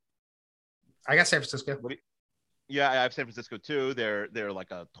 I got San Francisco. Yeah, I have San Francisco too. They're like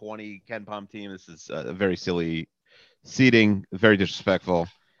a 20 Ken Pom team. This is a very silly seeding, very disrespectful.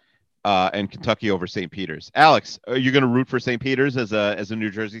 And Kentucky over St. Peter's. Alex, are you going to root for St. Peter's as a New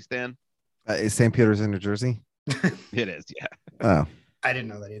Jersey stan? Is St. Peter's in New Jersey? It is, yeah. Oh. I didn't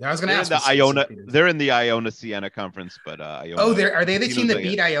know that either. I was going to ask. They're in the Iona Siena conference, but Iona. Oh, are they the team that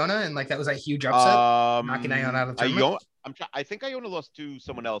beat Iona and like that was a huge upset, knocking Iona out of the tournament? I think Iona lost to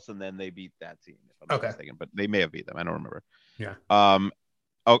someone else, and then they beat that team. If I'm not mistaken, but they may have beat them. I don't remember. Yeah. All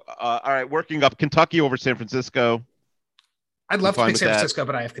right. Working up Kentucky over San Francisco. I'd love to fine pick with San that? Francisco,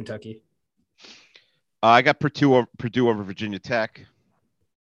 but I have Kentucky. I got Purdue over Virginia Tech.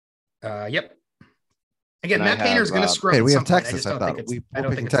 Yep. Again, And I Matt Painter is have, going to screw up. Hey, at we some have point. Texas. I I don't thought think it's. we're I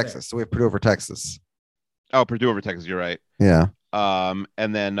don't picking think it's Texas, so we have Purdue over Texas. Oh, Purdue over Texas. You're right. Yeah.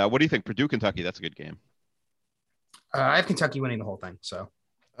 And then what do you think? Purdue, Kentucky. That's a good game. I have Kentucky winning the whole thing. So.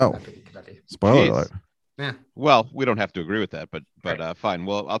 Oh, Kentucky. spoiler Jeez. alert. Yeah. Well, we don't have to agree with that, but Right. fine.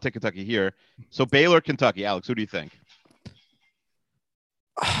 Well, I'll take Kentucky here. So Baylor, Kentucky. Alex, who do you think?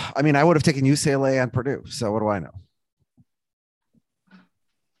 I mean, I would have taken UCLA and Purdue. So what do I know?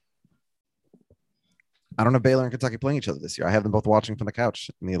 I don't have Baylor and Kentucky playing each other this year. I have them both watching from the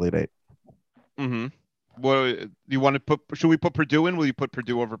couch in the Elite Eight. Mm-hmm. Well, do you want to put? Should we put Purdue in? Will you put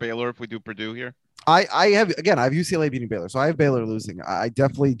Purdue over Baylor if we do Purdue here? I have UCLA beating Baylor, so I have Baylor losing. I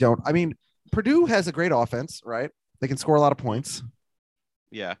definitely don't. I mean, Purdue has a great offense, right? They can score a lot of points.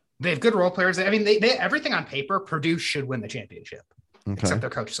 Yeah, they have good role players. I mean, they everything on paper. Purdue should win the championship, except their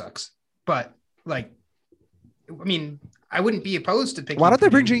coach sucks. But like, I mean, I wouldn't be opposed to picking. Why don't they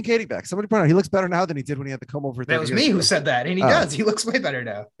Purdue. bring Gene Katie back? Somebody point out he looks better now than he did when he had the comb over. That was me who said that, and he does. He looks way better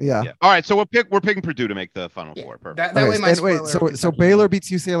now. Yeah. All right, so we're picking Purdue to make the Final Four. Perfect. That way, my spoiler. So Baylor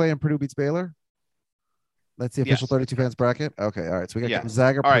beats UCLA and Purdue beats Baylor. That's the official Yes. 32 fans bracket. Okay, all right. So we got Yeah.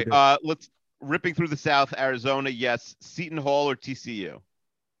 Gonzaga. All right, Purdue. let's ripping through the South. Arizona, yes. Seton Hall or TCU?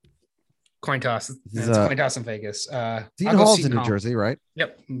 Coin toss. is, It's a coin toss in Vegas. Seton I'll go Hall's Seton in New Hall. Jersey, right?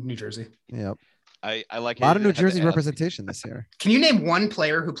 Yep, New Jersey. Yep. I like A lot of New it. Jersey representation this year. Can you name one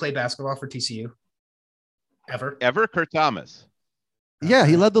player who played basketball for TCU? Ever? Kurt Thomas. Yeah,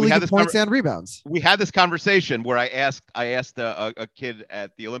 he led the We league had in this points and rebounds. We had this conversation where I asked a kid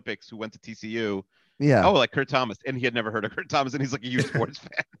at the Olympics who went to TCU. Yeah. Oh, like Kurt Thomas, and he had never heard of Kurt Thomas, and he's like a huge sports fan.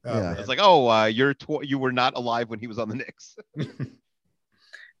 Yeah. I was like, oh, you were not alive when he was on the Knicks.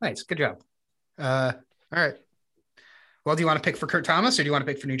 Nice, good job. All right. Well, do you want to pick for Kurt Thomas or do you want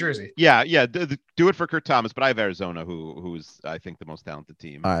to pick for New Jersey? Yeah. Do it for Kurt Thomas, but I have Arizona, who's I think the most talented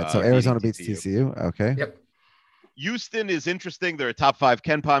team. All right. So Arizona beats TCU. Okay. Yep. Houston is interesting. They're a top 5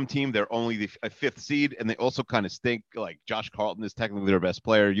 KenPom team. They're only a 5th seed, and they also kind of stink. Like Josh Carlton is technically their best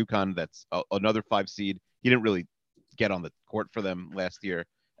player. UConn, that's another 5 seed. He didn't really get on the court for them last year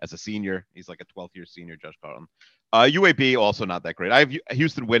as a senior. He's like a 12th year senior, Josh Carlton. UAB also not that great. I have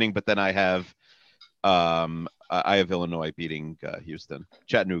Houston winning, but then I have Illinois beating Houston,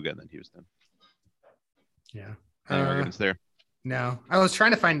 Chattanooga, and then Houston. Yeah. Any arguments there? No, I was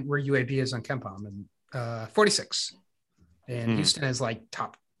trying to find where UAB is on KenPom, and 46, and Houston is like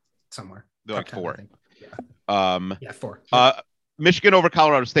top somewhere. They're like 10, 4. I think. Yeah. 4. Michigan over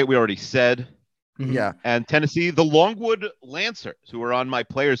Colorado State, we already said. Yeah. And Tennessee, the Longwood Lancers, who are on my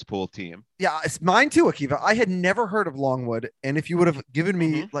players pool team. Yeah, it's mine too, Akiva. I had never heard of Longwood, and if you would have given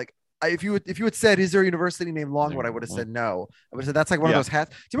me if you had said, "Is there a university named Longwood?" I would have said no. I would have said that's like one of those hats.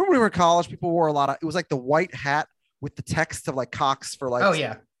 Do you remember when we were in college? People wore a lot of. It was like the white hat with the text of like Cox for like. Oh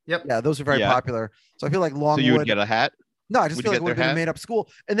yeah. Yep. Yeah, those are very popular. So I feel like Longwood. So you would get a hat? No, I just Would feel you like it would get have been their a hat? made up school.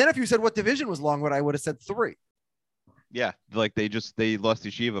 And then if you said what division was Longwood, I would have said 3. Yeah, like they lost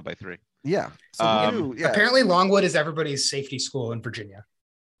Yeshiva by 3. Yeah. So Apparently, Longwood is everybody's safety school in Virginia.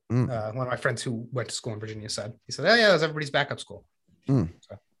 Mm. One of my friends who went to school in Virginia said, "Oh yeah, it was everybody's backup school." Mm.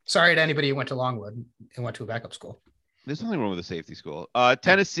 So, sorry to anybody who went to Longwood and went to a backup school. There's nothing wrong with a safety school.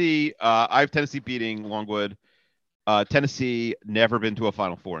 Tennessee, I have Tennessee beating Longwood. Tennessee never been to a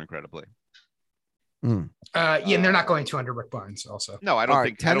Final Four, incredibly. Mm. Yeah, and they're not going to under Rick Barnes. Also, No, I don't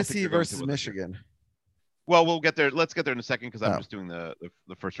think Tennessee they're going versus to Michigan. Well, we'll get there. Let's get there in a second because I'm just doing the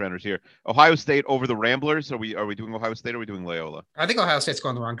first rounders here. Ohio State over the Ramblers. Are we doing Ohio State or are we doing Loyola? I think Ohio State's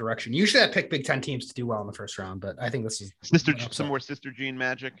going the wrong direction. Usually, I pick Big Ten teams to do well in the first round, but I think this is some more Sister Jean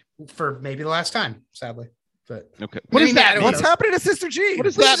magic for maybe the last time, sadly. But okay, what does that mean? What's happening to Sister Jean? What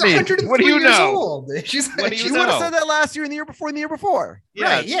does that mean? What do you know? She's What do She you would have know? said that last year and the year before and the year before. Yeah,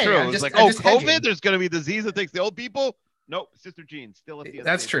 Right, it's yeah, true. yeah, I'm It's just- like, I'm oh, just COVID, hedging. there's going to be disease that takes the old people. Nope, Sister Jean still at the end.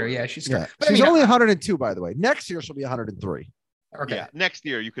 That's of the true. tour. Yeah, she's Yeah. but I She's mean, only 102, by the way. Next year she'll be 103. okay. Yeah, next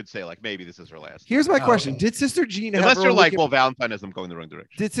year you could say like maybe this is her last. Here's my Oh, question: okay. Did Sister Jean have Unless her you're own like, Wiki- well, Valentine is I'm going the wrong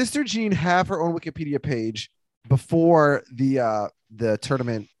direction. Did Sister Jean have her own Wikipedia page before the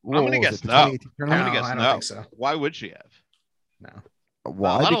tournament? I'm going to What was guess it, the no. 2018 I'm tournament? going to guess I don't no. think so. Why would she have? No.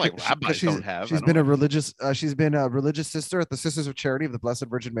 Why? A lot of, like, Because rabbis she's, don't have. I she's don't been a know. religious. She's been a religious sister at the Sisters of Charity of the Blessed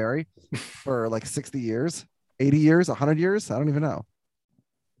Virgin Mary for like 60 years, 80 years, 100 years. I don't even know.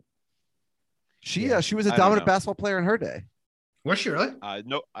 She was a I don't dominant know. basketball player in her day. Was she really?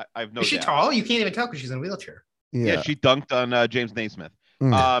 No, I have no. Is she doubt. tall? You can't even tell because she's in a wheelchair. Yeah, she dunked on James Naismith.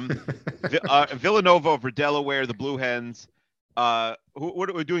 Mm. Villanova over Delaware, the Blue Hens. What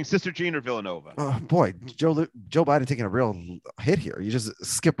are we doing? Sister Jean or Villanova? Oh boy, Joe Biden taking a real hit here. You just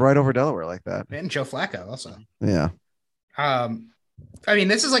skip right over Delaware like that. And Joe Flacco also. Yeah. I mean,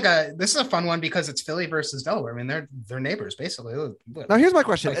 this is a fun one because it's Philly versus Delaware. I mean, they're neighbors basically. Now here's my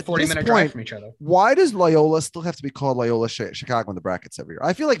question: like at 40-minute this drive point, from each other. why does Loyola still have to be called Loyola Chicago in the brackets every year?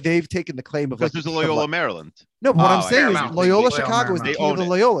 I feel like they've taken the claim of Because like there's a Loyola Maryland. No, but what I'm saying is Paramount. Loyola Loyola Chicago is the Marymount. king of the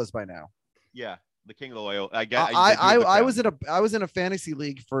They own Loyolas by now. Yeah, the king of the Loyola. I was in a fantasy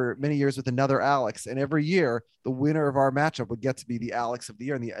league for many years with another Alex, and every year the winner of our matchup would get to be the Alex of the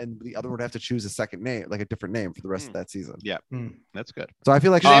year, and the other would have to choose a second name, like a different name for the rest of that season. Yeah, that's good. So I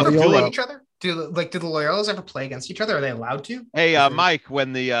feel like Do they ever Loyola, play each other? Do the Loyolas ever play against each other? Are they allowed to? Hey, Mike,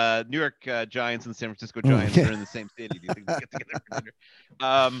 when the New York Giants and San Francisco Giants are in the same city, do you think they get together for dinner?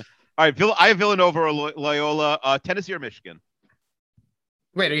 All right, I have Villanova or Loyola, Tennessee or Michigan.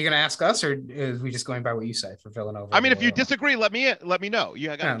 Wait, are you going to ask us, or is we just going by what you say for Villanova? I mean, if you disagree, let me know. You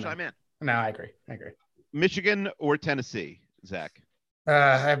got to chime in. No, I agree. Michigan or Tennessee, Zach?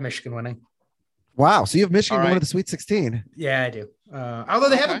 I have Michigan winning. Wow, so you have Michigan All going right. to the Sweet 16. Yeah, I do. Although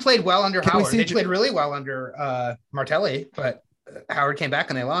they haven't played well under Can we Howard. see They played really well under Martelli, but Howard came back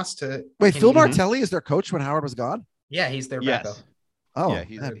and they lost to. Wait, Phil Martelli is their coach when Howard was gone? Yeah, he's their backup. Oh, Yeah,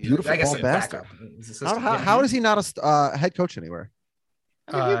 he's- that he's- beautiful I guess ball he's bastard. backup. He's assistant. How is he not a head coach anywhere?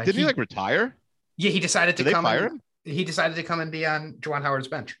 Did he like retire? Yeah, he decided to Did they come. fire and, he decided to come and be on Juwan Howard's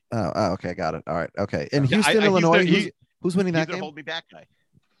bench. Oh, okay, got it. All right, okay. In Yeah, Houston, he's Illinois, their- who's winning He's that their game? hold me back guy.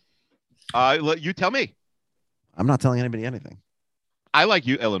 You tell me. I'm not telling anybody anything. I like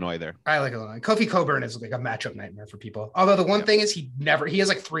you, Illinois. There. I like Illinois. Kofi Coburn is like a matchup nightmare for people. Although the one thing is he has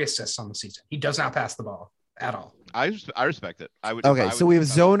like 3 assists on the season. He does not pass the ball at all. I respect it. I would. Okay, I so we have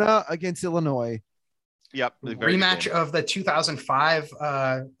Zona against Illinois. Yep. very good Rematch game. of the 2005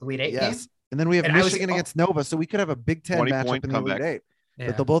 Elite Eight game. Yes. And then we have And I was- Michigan against Nova, so we could have a Big Ten 20 matchup point in the Elite comeback. Eight. Yeah.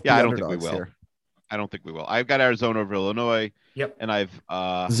 But they'll both Yeah, be I don't think we underdogs will. here. I don't think we will. I've got Arizona over Illinois. Yep. And I've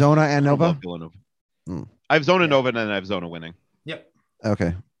Zona and I Nova? love Villanova. Hmm. I have Zona Nova and then I have Zona winning. Yep.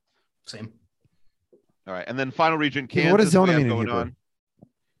 Okay. Same. All right, and then final region Yeah, Kansas. what does Zona we have mean in going Hebrew?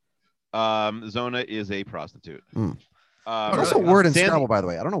 on. Zona is a prostitute. Hmm. Um, There's also a word in Sandy- Scrabble, by the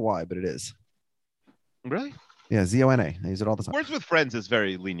way. I don't know why, but it is. Really? Yeah, Zona. I use it all the time. Words with Friends is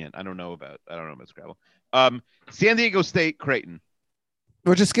very lenient. I don't know about Scrabble. San Diego State, Creighton.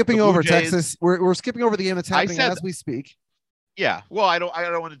 We're just skipping The Blue over Jays- Texas. We're skipping over the game that's I happening said as we speak. Yeah. Well, I don't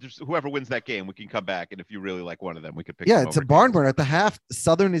want to just whoever wins that game, we can come back, and if you really like one of them, we could pick. Yeah, them it's a over barn burner at the half.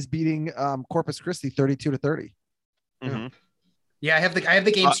 Southern is beating Corpus Christi 32-30. Mm-hmm. Yeah, I have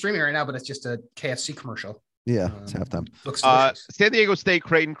the game streaming right now, but it's just a KFC commercial. Yeah, it's halftime. Looks delicious. San Diego State,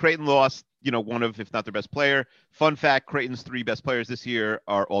 Creighton. Creighton lost, one of, if not their best player. Fun fact: Creighton's 3 best players this year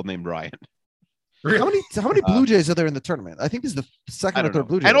are all named Ryan. How many Blue Jays are there in the tournament? I think this is the second or third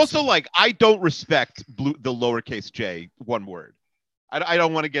Blue Jays. And also, I don't respect the lowercase j one word. I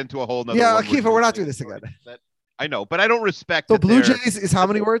don't want to get into a whole nother. Yeah, one-word Akiva, we're not thing. doing this again. I know, but I don't respect. So that Blue they're Jays is how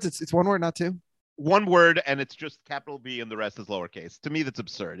many words? It's one word, not 2. one word, and it's just capital B, and the rest is lowercase. To me, that's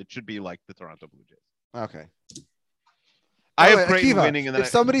absurd. It should be like the Toronto Blue Jays. Okay. I By the have way, Creighton Akiva, winning, and then if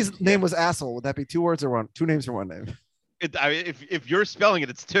somebody's name was asshole, would that be 2 words or 1? 2 names for 1 name? If you're spelling it,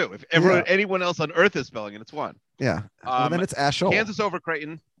 it's 2. If anyone else on earth is spelling it, it's 1. Yeah. Well, then it's Ashole. Kansas over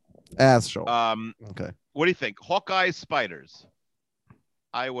Creighton. Ashole. Okay. What do you think? Hawkeyes, Spiders.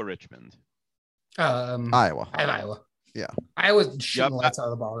 Iowa, Richmond. Iowa. I have Iowa. Yeah. Iowa's shooting lights out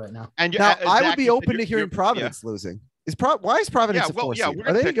of the ball right now. And now I Zach, would be you said open to hearing Providence losing. Why is Providence a 4 seed?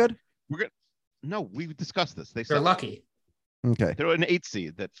 Are they any good? No, we discussed this. They're lucky. Okay. They're an 8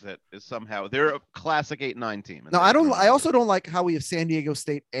 seed that is somehow they're a classic 8-9 team. No, I also don't like how we have San Diego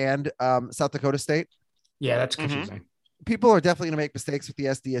State and South Dakota State. Yeah, that's confusing. People are definitely going to make mistakes with the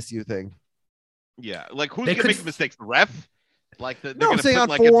SDSU thing. Yeah, like who's going to make mistakes? The ref? Like they're no, going I'm to saying put on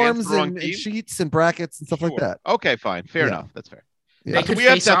like forms and and sheets and brackets and stuff like that. Okay, fine, fair enough. That's fair. Yeah. They could we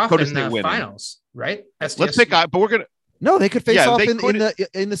have face South off Dakota in State the winning. finals, right? Let's SDSU. pick, but we're gonna. No, they could face off they in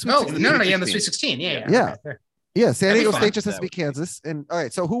the Sweet 16. No, in the Sweet 16. Yeah. Yeah. Okay. Yeah, San That'd be Diego fun. State just has to be Kansas. And all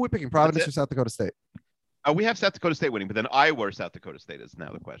right, so who are we picking? Providence or South Dakota State? We have South Dakota State winning, but then Iowa or South Dakota State is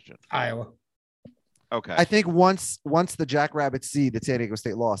now the question. Iowa. Okay. I think once the Jackrabbits see that San Diego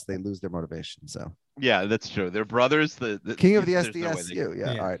State lost, they lose their motivation. So yeah, that's true. They're brothers. The king of the there's no way SDSU.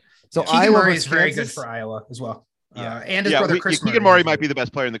 they- All right. So Keegan Iowa Murray versus is very Kansas? good for Iowa as well. Yeah, and his brother Chris Keegan Murray Murray might be the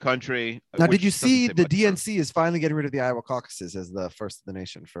best player in the country. Now, which did you doesn't see say the much. DNC is finally getting rid of the Iowa caucuses as the first of the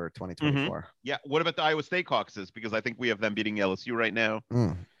nation for 2024? Yeah. What about the Iowa State caucuses? Because I think we have them beating LSU right now.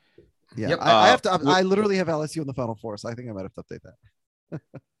 Mm. Yeah, Yep. I have to. I literally have LSU in the Final Four, so I think I might have to update that.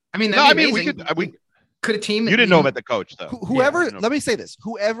 I mean, No, that'd I be mean we amazing. could. Could a team? You didn't know about the coach though. Whoever, Yeah, let me say this: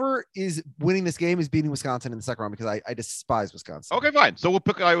 whoever is winning this game is beating Wisconsin in the second round because I despise Wisconsin. Okay, fine. So we'll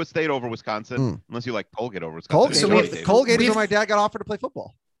pick Iowa State over Wisconsin, unless you like Colgate over Wisconsin. Colgate is where my dad got offered to play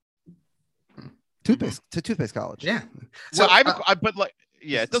football. Toothpaste college. Yeah. So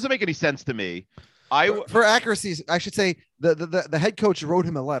it doesn't make any sense to me. For accuracy, I should say the head coach wrote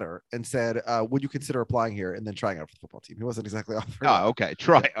him a letter and said, "Would you consider applying here and then trying out for the football team?" He wasn't exactly offered. Oh, okay.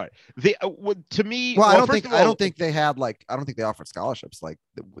 Try. All right. To me, I don't think they offered scholarships. Like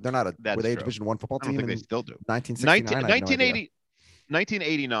they're not were they a Division I football team? I don't think they still do.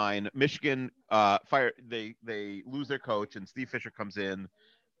 1989, Michigan fire. They lose their coach and Steve Fisher comes in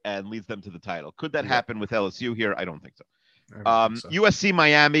and leads them to the title. Could that happen with LSU here? I don't think so. USC,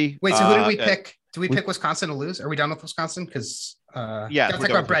 Miami. Wait, so who did we pick? Do we pick Wisconsin to lose? Are we done with Wisconsin? Because gotta talk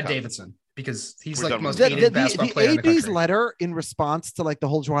about Brad Davidson because he's like the most hated basketball player in the country. AD's letter in response to like the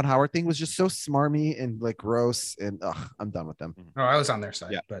whole Juwan Howard thing was just so smarmy and like gross, and I'm done with them. Oh, I was on their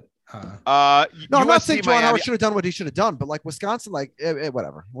side, but no, I'm not saying Juwan Howard should have done what he should have done, but like Wisconsin, like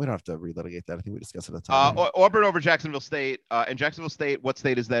whatever. We don't have to relitigate that. I think we discussed it at the time. Auburn over Jacksonville State, and Jacksonville State. What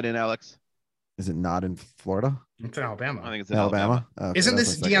state is that in, Alex? Is it not in Florida? It's in Alabama. I think it's in Alabama. Okay, isn't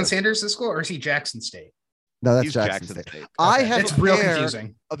this Deion Sanders' school, or is he Jackson State? No, that's Jackson State. Okay. I have it's real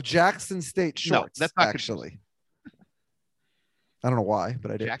confusing. Of Jackson State shorts. No, that's not actually. I don't know why,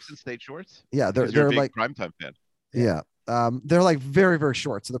 but I did. Jackson State shorts. Yeah, they're a big like primetime fan. Yeah, they're like very very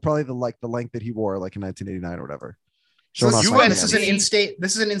short, so they're probably the length that he wore like in 1989 or whatever. So this is an in-state.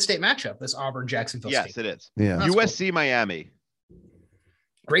 This is an in-state matchup. This Auburn Jacksonville State. Yes, it is. Yeah. USC cool. Miami.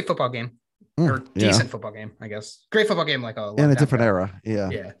 Great football game. Or decent football game, I guess. Great football game, like in a different era. Yeah.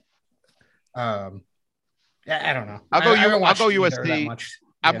 Yeah. I don't know. I'll go USC.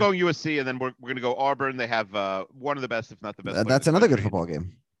 I'm going USC, and then we're going to go Auburn. They have one of the best, if not the best. That's another good football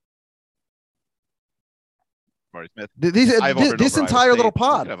game. Marty Smith. This entire little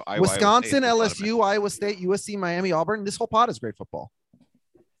pod: Wisconsin, LSU, Iowa State, USC, Miami, Auburn. This whole pod is great football.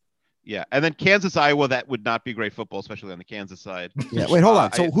 Yeah, and then Kansas, Iowa. That would not be great football, especially on the Kansas side. Yeah, wait, hold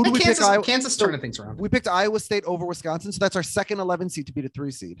on. So who do we pick? Kansas turning things around. We picked Iowa State over Wisconsin, so that's our second 11 seed to beat a 3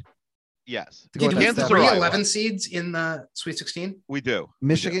 seed. Yes. Did we have 3 11 seeds in the Sweet 16? We do.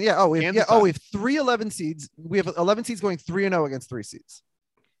 Michigan, yeah. We have 3 11 seeds. We have 11 seeds going 3-0 against 3 seeds.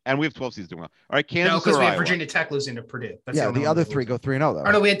 And we have 12 seeds doing well. All right, Kansas. No, because we have Virginia Tech losing to Purdue. That's the other 3 go 3-0 though.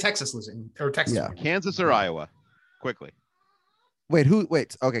 Oh no, we had Texas losing or Texas. Yeah. Kansas or Iowa, quickly. Wait,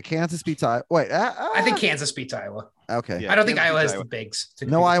 okay, Kansas beats Iowa. Wait, I think Kansas beats Iowa. Okay. Yeah, I don't think Iowa has the bigs.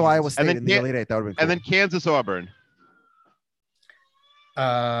 No, Iowa State in the Elite 8. That would have been cool. And then Kansas, Auburn.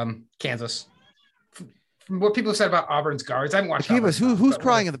 Kansas. From what people have said about Auburn's guards, I haven't watched. Who's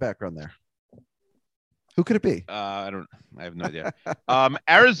crying in the background there? Who could it be? I have no idea.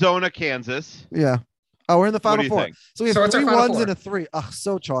 Arizona, Kansas. Yeah. Oh, we're in the Final Four. Think? So we have 3 1s and a 3. Oh,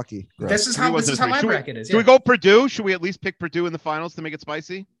 so chalky. This is how my bracket is. Should we go Purdue? Should we at least pick Purdue in the finals to make it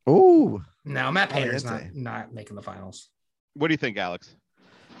spicy? Ooh. No, Matt Painter's not making the finals. What do you think, Alex?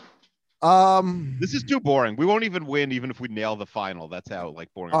 This is too boring. We won't even win even if we nail the final. That's how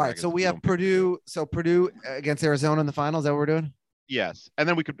boring. All right, so we have Purdue. So Purdue against Arizona in the finals. Is that what we're doing? Yes, and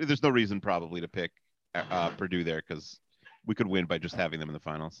then we could. There's no reason probably to pick Purdue there because we could win by just having them in the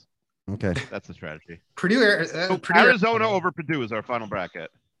finals. Okay, that's the strategy. Purdue Arizona over Purdue is our final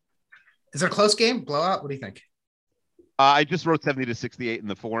bracket. Is it a close game? Blowout? What do you think? I just wrote 70-68 in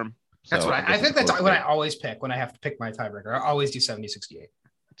the form. That's what I think. That's what I always pick when I have to pick my tiebreaker. I always do 70-68.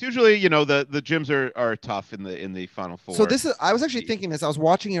 It's usually, the gyms are tough in the Final Four. So I was actually thinking this. I was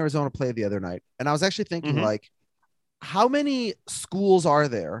watching Arizona play the other night, and I was actually thinking how many schools are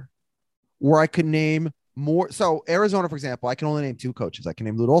there where I could name more? So Arizona, for example, I can only name 2 coaches. I can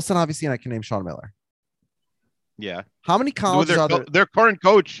name Lute Olson, obviously, and I can name Sean Miller. Yeah. How many colleges are there? Their current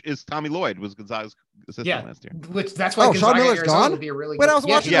coach is Tommy Lloyd, was Gonzaga's assistant last year. Which that's why Sean Miller's gone. When I was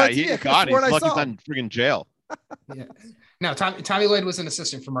watching, he's gone. He's lucky he's not in friggin' jail. Yeah. No, Tommy Lloyd was an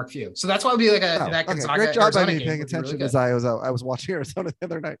assistant for Mark Few, so that's why it would be like that Gonzaga. Great job by me game paying attention as I was watching Arizona the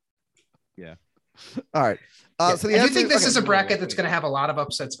other night. Yeah. All right. So I do think this is a bracket that's going to have a lot of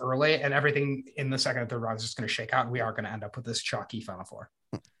upsets early, and everything in the second and third round is just going to shake out, and we are going to end up with this chalky Final Four.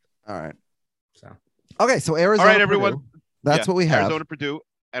 All right. So Arizona. All right, everyone. Purdue. That's what we have. Arizona, Purdue,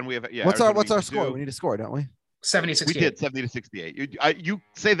 and we have What's our score? We need to score, don't we? 70-68. We did 70-68. You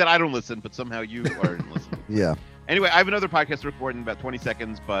say that I don't listen, but somehow you aren't listening. Yeah. Anyway, I have another podcast to record in about 20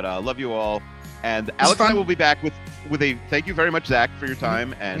 seconds, but love you all. And Alex and I will be back with a thank you very much, Zach, for your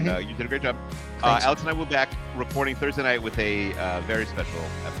time, and you did a great job. Alex and I will be back reporting Thursday night with a very special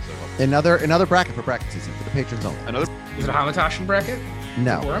episode. Another bracket for bracket season for the patrons only. Is it a Hamantashen bracket?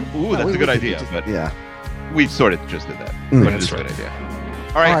 No. Ooh, that's a good idea. But yeah. we sort of just did that. But it's a good idea.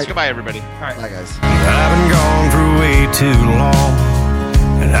 All right, goodbye, everybody. All right. Bye, guys. I've been gone for way too long,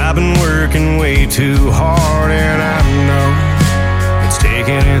 and I've been working way too hard, and I know it's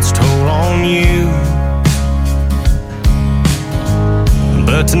taking its toll on you.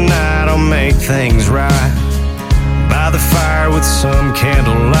 But tonight I'll make things right by the fire with some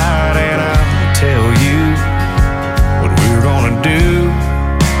candlelight, and I'll tell you what we're gonna do.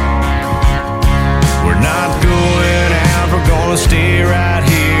 We're not going out, we're gonna stay right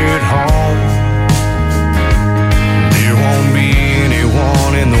here at home. There won't be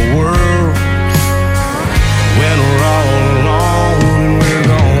anyone in the world when we're all alone, and we're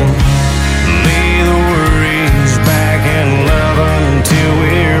gonna lay the worries back and love until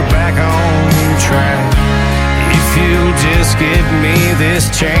we're back on track. If you'll just give me this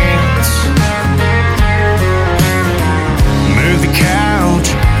chance, move the couch,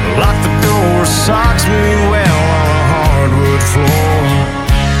 lock the door, socks moving well on a hardwood floor,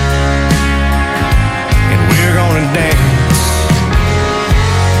 and we're gonna dance,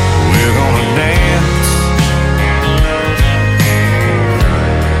 we're gonna dance.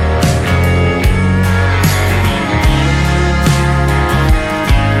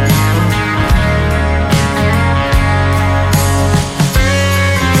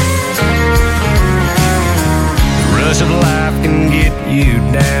 The rush of life can get you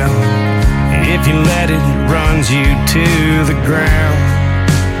down. If you let it, it runs you to the ground.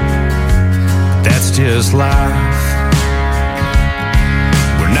 That's just life.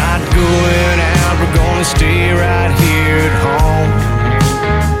 We're not going out, we're gonna stay right here at home.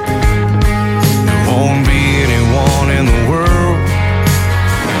 There won't be anyone in the world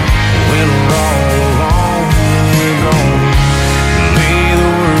when we're all alone. We're gonna lay the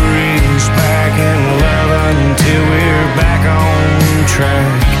worries back and love until we're back on track.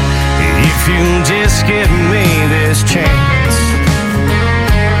 If you'll just give me this chance,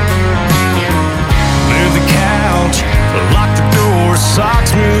 move the couch, lock the door,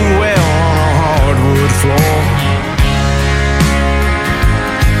 socks move well on a hardwood floor,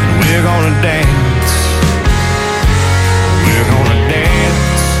 and we're gonna dance, we're gonna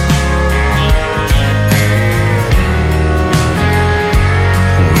dance,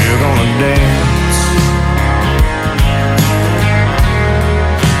 we're gonna dance.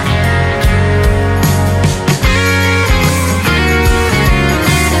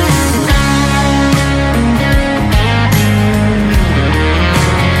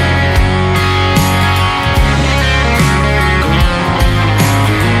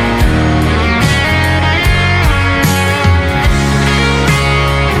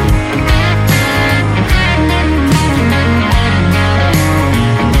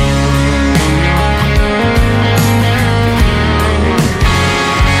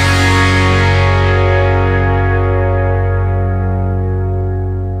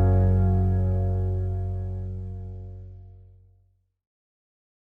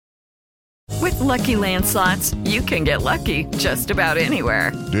 Lucky Land Slots, you can get lucky just about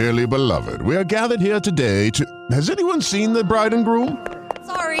anywhere. Dearly beloved, we are gathered here today to... Has anyone seen the bride and groom?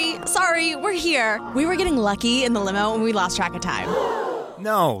 Sorry, we're here. We were getting lucky in the limo and we lost track of time.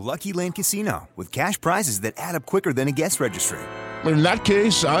 No, Lucky Land Casino, with cash prizes that add up quicker than a guest registry. In that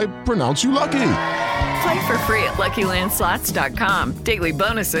case, I pronounce you lucky. Play for free at LuckyLandSlots.com. Daily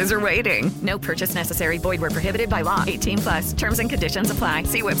bonuses are waiting. No purchase necessary. Void where prohibited by law. 18+. Terms and conditions apply.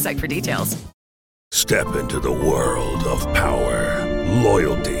 See website for details. Step into the world of power,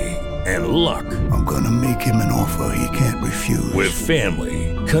 loyalty, and luck. I'm gonna make him an offer he can't refuse. With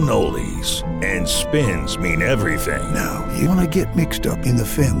family, cannolis, and spins mean everything. Now, you wanna get mixed up in the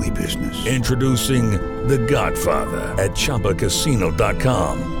family business. Introducing The Godfather at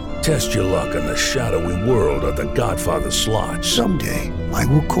ChumbaCasino.com. Test your luck in the shadowy world of The Godfather slot. Someday, I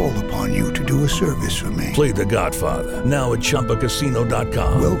will call upon you to do a service for me. Play The Godfather, now at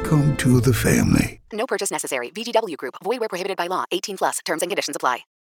ChumbaCasino.com. Welcome to the family. No purchase necessary. VGW Group. Void where prohibited by law. 18+. Terms and conditions apply.